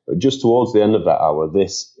experience. But just towards the end of that hour,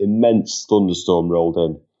 this immense thunderstorm rolled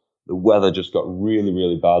in. The weather just got really,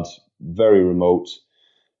 really bad, very remote.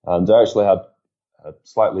 And I actually had a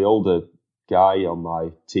slightly older guy on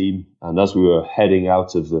my team. And as we were heading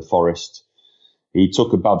out of the forest, he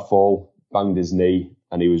took a bad fall, banged his knee,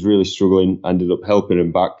 and he was really struggling. I ended up helping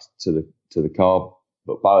him back to the car.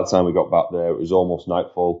 But by the time we got back there, it was almost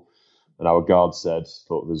nightfall. And our guard said,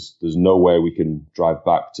 "Look, there's no way we can drive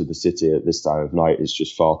back to the city at this time of night. It's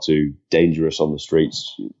just far too dangerous on the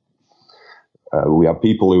streets." We had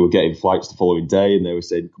people who were getting flights the following day, and they were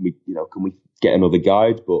saying, can we get another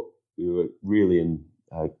guide?" But we were really in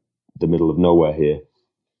the middle of nowhere here.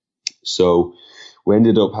 So we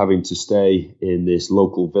ended up having to stay in this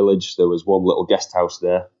local village. There was one little guest house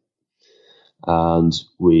there, and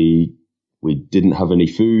we didn't have any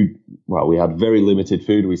food. Well, we had very limited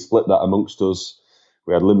food. We split that amongst us.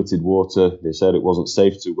 We had limited water. They said it wasn't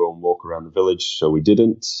safe to go and walk around the village, so we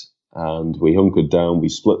didn't. And we hunkered down. We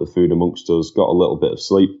split the food amongst us, got a little bit of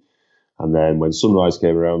sleep. And then when sunrise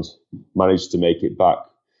came around, managed to make it back.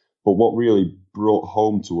 But what really brought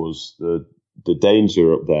home to us the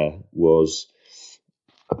danger up there was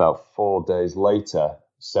about 4 days later,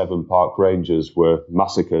 7 park rangers were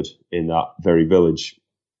massacred in that very village.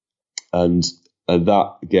 And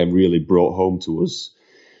that, again, really brought home to us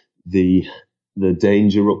the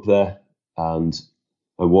danger up there. And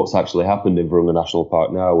what's actually happened in Virunga National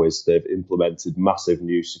Park now is they've implemented massive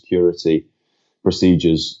new security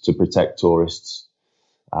procedures to protect tourists.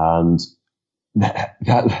 And that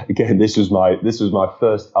again, this was my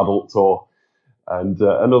first adult tour, and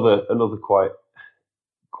another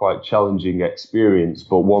quite challenging experience,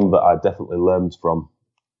 but one that I definitely learned from.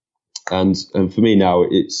 And for me now,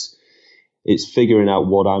 it's figuring out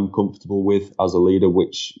what I'm comfortable with as a leader,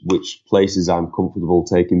 which places I'm comfortable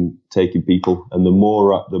taking people. And the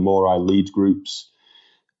more I lead groups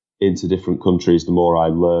into different countries, the more I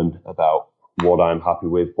learn about what I'm happy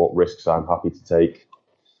with, what risks I'm happy to take.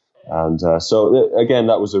 And so again,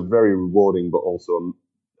 that was a very rewarding, but also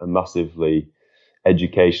a massively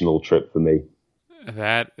educational trip for me.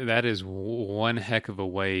 That is one heck of a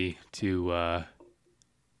way to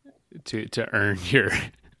earn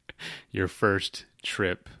your first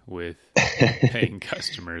trip with paying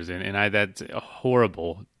customers, and that's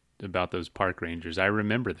horrible about those park rangers. I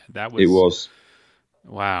remember that. It was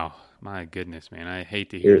wow, my goodness, man. I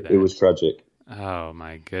hate to hear that. It was tragic. Oh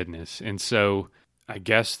my goodness. And so I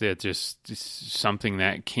guess that just something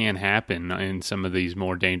that can happen in some of these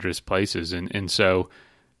more dangerous places. And so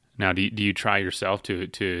now do you try yourself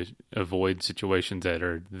to avoid situations that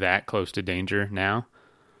are that close to danger now?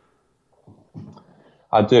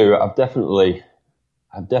 I do. I've definitely,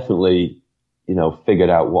 figured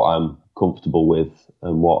out what I'm comfortable with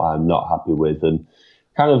and what I'm not happy with. And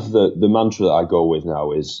kind of the mantra that I go with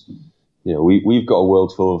now is, we've got a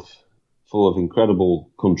world full of incredible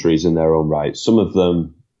countries in their own right. Some of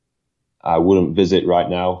them I wouldn't visit right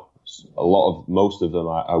now. Most of them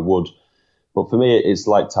I would. But for me, it's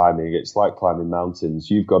like timing. It's like climbing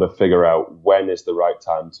mountains. You've got to figure out when is the right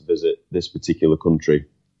time to visit this particular country.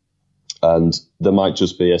 And there might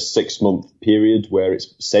just be a 6-month period where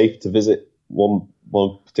it's safe to visit one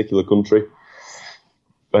particular country,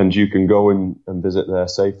 and you can go and visit there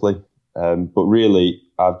safely. But really,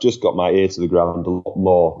 I've just got my ear to the ground a lot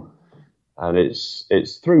more. And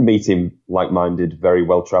it's through meeting like-minded, very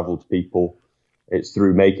well-traveled people. It's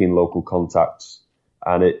through making local contacts.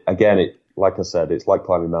 And like I said, it's like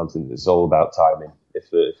climbing mountains. It's all about timing. If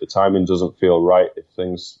the timing doesn't feel right, if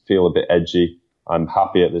things feel a bit edgy, I'm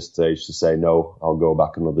happy at this stage to say, no, I'll go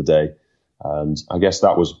back another day. And I guess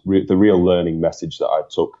that was the real learning message that I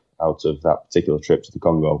took out of that particular trip to the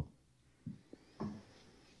Congo.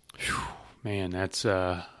 Man, that's,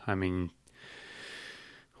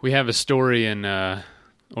 we have a story or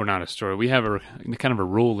not a story. We have a kind of a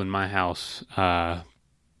rule in my house.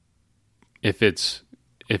 If it's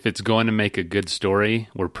going to make a good story,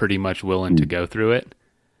 we're pretty much willing to go through it.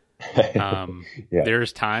 Yeah.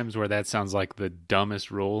 There's times where that sounds like the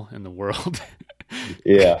dumbest rule in the world.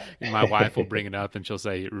 Yeah. And my wife will bring it up and she'll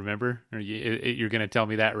say, remember, you're going to tell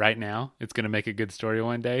me that right now? It's going to make a good story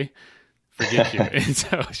one day? Forget you. And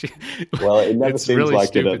so it never seems really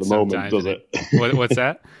like it at the moment, does it? What's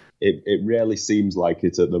that? It rarely seems like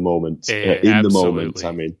it at the moment. In the moment,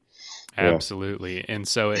 I mean. Absolutely. Yeah. And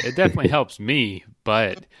so it definitely helps me,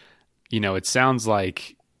 but, it sounds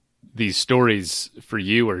like these stories for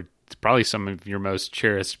you are probably some of your most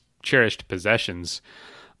cherished possessions.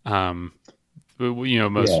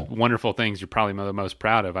 Wonderful things you're probably the most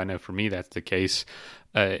proud of. I know for me that's the case.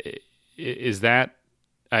 Is that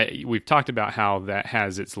we've talked about how that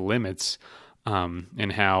has its limits,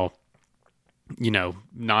 and how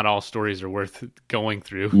not all stories are worth going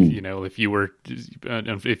through. If you were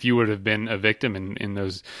to have been a victim in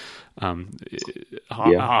those a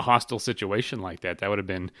hostile situation like that, that would have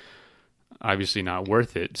been obviously not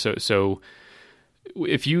worth it. So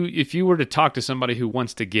If you were to talk to somebody who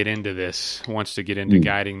wants to get into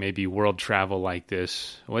guiding, maybe world travel like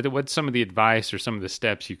this, what's some of the advice or some of the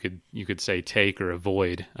steps you could say take or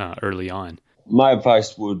avoid early on? My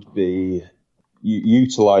advice would be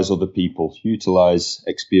utilize other people, utilize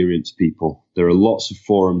experienced people. There are lots of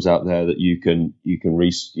forums out there that you can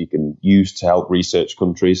use to help research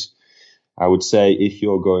countries. I would say if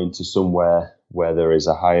you're going to somewhere where there is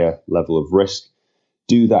a higher level of risk,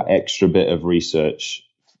 do that extra bit of research.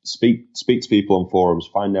 Speak to people on forums,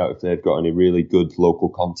 find out if they've got any really good local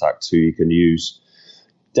contacts who you can use.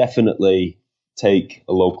 Definitely take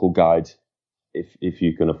a local guide if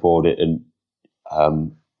you can afford it, and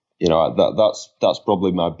that's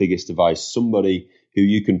probably my biggest advice. Somebody who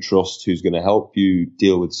you can trust, who's going to help you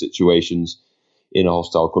deal with situations in a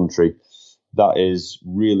hostile country. That is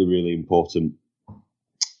really, really important.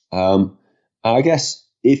 I guess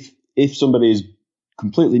if somebody is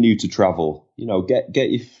completely new to travel, get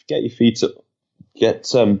your feet up,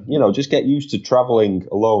 just get used to traveling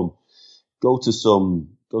alone. Go to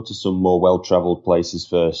some more well-traveled places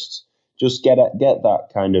first. Just get that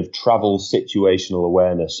kind of travel situational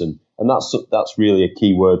awareness, and that's really a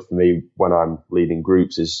key word for me when I'm leading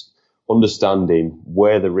groups, is understanding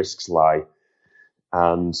where the risks lie,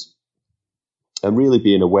 and really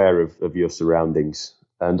being aware of your surroundings.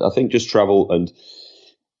 And I think just travel and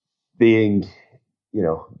being,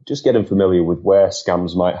 just getting familiar with where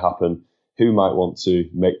scams might happen, who might want to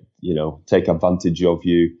take advantage of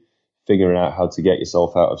you, figuring out how to get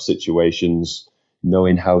yourself out of situations,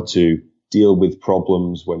 knowing how to deal with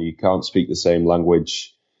problems when you can't speak the same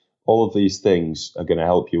language. All of these things are going to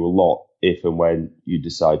help you a lot if and when you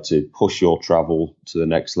decide to push your travel to the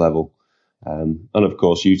next level. And of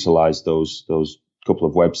course, utilize those couple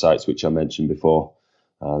of websites which I mentioned before,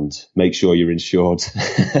 and make sure you're insured.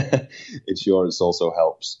 Insurance also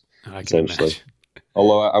helps, essentially.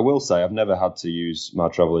 Although I will say I've never had to use my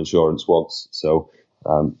travel insurance once, so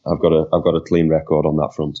I've got a clean record on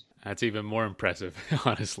that front. That's even more impressive,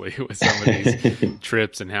 honestly, with some of these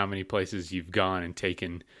trips and how many places you've gone and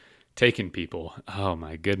taken people. Oh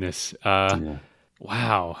my goodness! Yeah.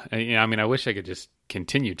 Wow. I wish I could just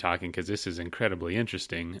continue talking because this is incredibly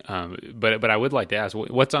interesting. But I would like to ask,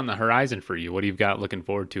 what's on the horizon for you? What do you got looking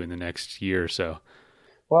forward to in the next year or so?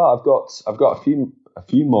 Well, I've got a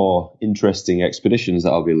few more interesting expeditions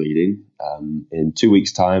that I'll be leading. In 2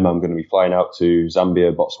 weeks' time, I'm going to be flying out to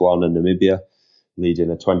Zambia, Botswana, and Namibia,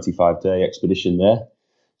 leading a 25-day expedition there.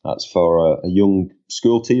 That's for a young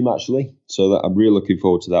school team, actually. So that I'm really looking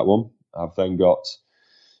forward to that one. I've then got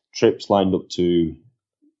trips lined up to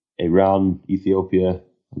Iran, Ethiopia.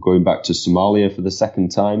 I'm going back to Somalia for the second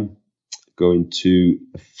time, going to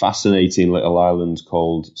a fascinating little island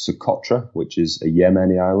called Socotra, which is a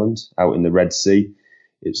Yemeni island out in the Red Sea.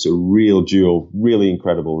 It's a real jewel, really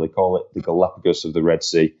incredible. They call it the Galapagos of the Red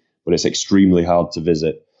Sea, but it's extremely hard to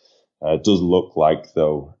visit. It does look like,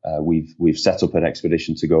 though, we've set up an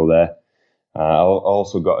expedition to go there. I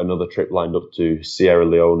also got another trip lined up to Sierra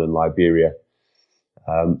Leone and Liberia.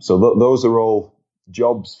 So those are all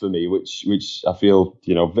jobs for me, which I feel,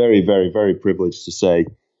 very, very, very privileged to say.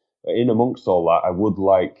 But in amongst all that, I would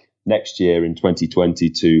like next year in 2020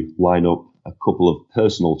 to line up a couple of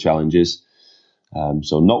personal challenges.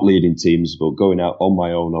 So not leading teams, but going out on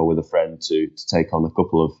my own or with a friend to take on a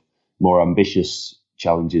couple of more ambitious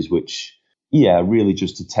challenges, which, really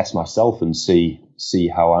just to test myself and see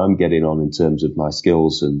how I'm getting on in terms of my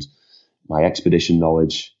skills and my expedition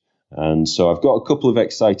knowledge. And so I've got a couple of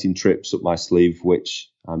exciting trips up my sleeve, which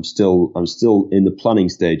I'm still in the planning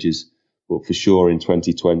stages, but for sure in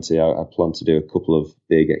 2020, I plan to do a couple of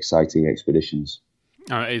big, exciting expeditions.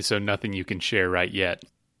 So nothing you can share right yet?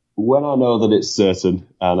 When I know that it's certain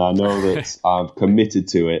and I know that I've committed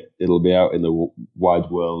to it, it'll be out in the wide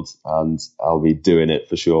world and I'll be doing it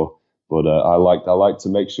for sure. But I like to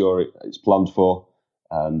make sure it's planned for.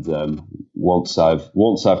 And once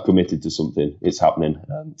I've committed to something, it's happening.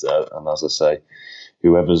 And as I say,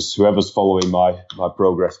 whoever's following my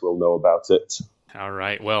progress will know about it. All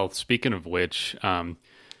right. Well, speaking of which, go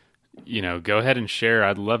ahead and share.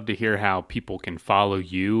 I'd love to hear how people can follow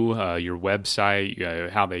you, your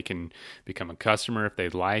website, how they can become a customer if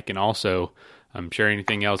they'd like, and also share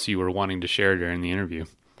anything else you were wanting to share during the interview.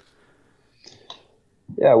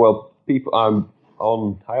 Yeah, well, I am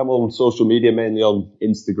on social media, mainly on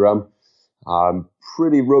Instagram. I'm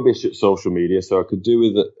pretty rubbish at social media, so I could do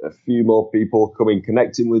with a few more people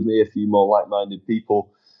connecting with me, a few more like-minded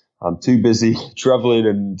people. I'm too busy traveling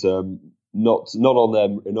and not on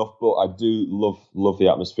them enough, but I do love the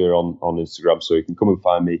atmosphere on Instagram, so you can come and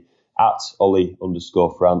find me at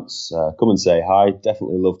Ollie_France. Come and say hi.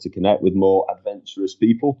 Definitely love to connect with more adventurous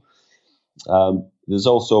people. There's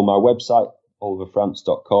also my website,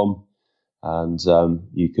 oliverfrance.com, and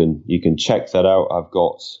you can check that out. I've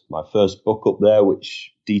got my first book up there,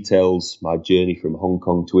 which details my journey from Hong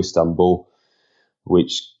Kong to Istanbul,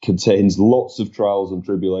 which contains lots of trials and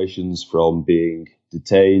tribulations, from being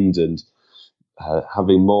detained and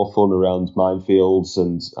having more fun around minefields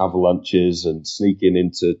and avalanches and sneaking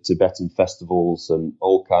into Tibetan festivals and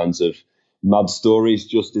all kinds of mad stories,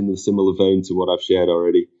 just in the similar vein to what I've shared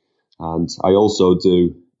already. And I also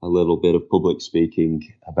do a little bit of public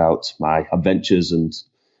speaking about my adventures and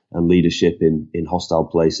leadership in hostile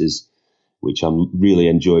places, which I'm really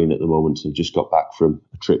enjoying at the moment. I've just got back from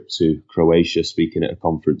a trip to Croatia, speaking at a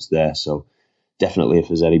conference there. So definitely, if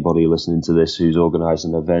there's anybody listening to this who's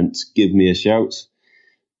organising an event, give me a shout.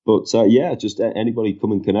 But just anybody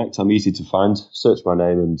come and connect. I'm easy to find. Search my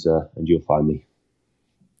name and you'll find me.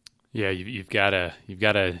 Yeah, you've got a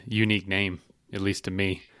unique name, at least to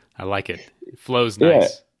me. I like it. It flows nice. Yeah.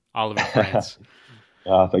 Oliver France.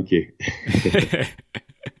 Thank you.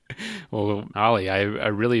 Well, Ollie, I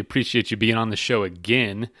really appreciate you being on the show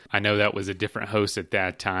again. I know that was a different host at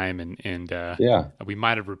that time, and we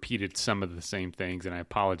might have repeated some of the same things, and I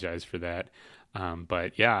apologize for that.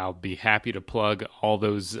 But yeah, I'll be happy to plug all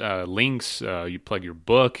those links. You plug your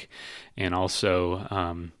book, and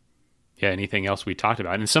also anything else we talked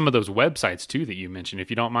about, and some of those websites too that you mentioned.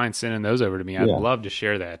 If you don't mind sending those over to me, I'd love to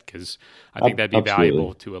share that, because I think that'd be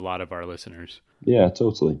valuable to a lot of our listeners. Yeah,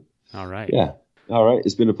 totally. All right. Yeah. All right.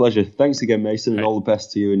 It's been a pleasure. Thanks again, Mason, and all the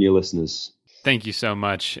best to you and your listeners. Thank you so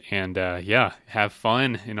much. And have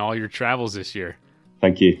fun in all your travels this year.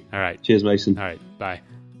 Thank you. All right. Cheers, Mason. All right. Bye.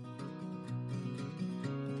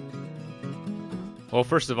 Well,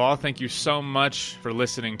 first of all, thank you so much for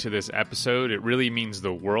listening to this episode. It really means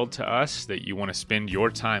the world to us that you want to spend your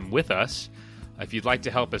time with us. If you'd like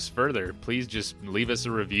to help us further, please just leave us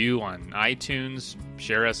a review on iTunes,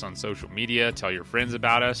 share us on social media, tell your friends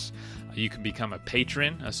about us. You can become a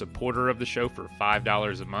patron, a supporter of the show for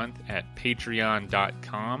 $5 a month at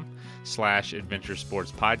patreon.com/Adventure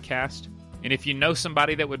Sports Podcast. And if you know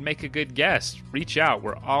somebody that would make a good guest, reach out.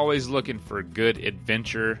 We're always looking for good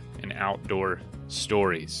adventure and outdoor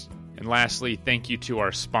stories. And lastly, thank you to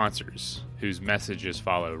our sponsors, whose messages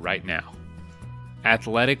follow right now.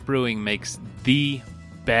 Athletic Brewing makes the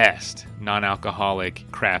best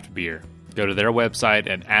non-alcoholic craft beer. Go to their website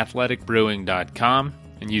at athleticbrewing.com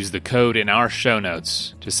and use the code in our show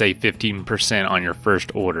notes to save 15% on your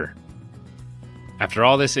first order. After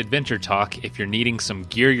all this adventure talk, if you're needing some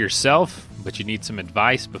gear yourself, but you need some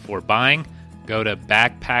advice before buying, go to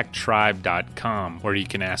backpacktribe.com, where you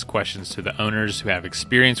can ask questions to the owners who have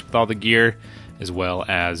experience with all the gear, as well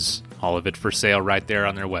as all of it for sale right there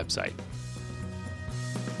on their website.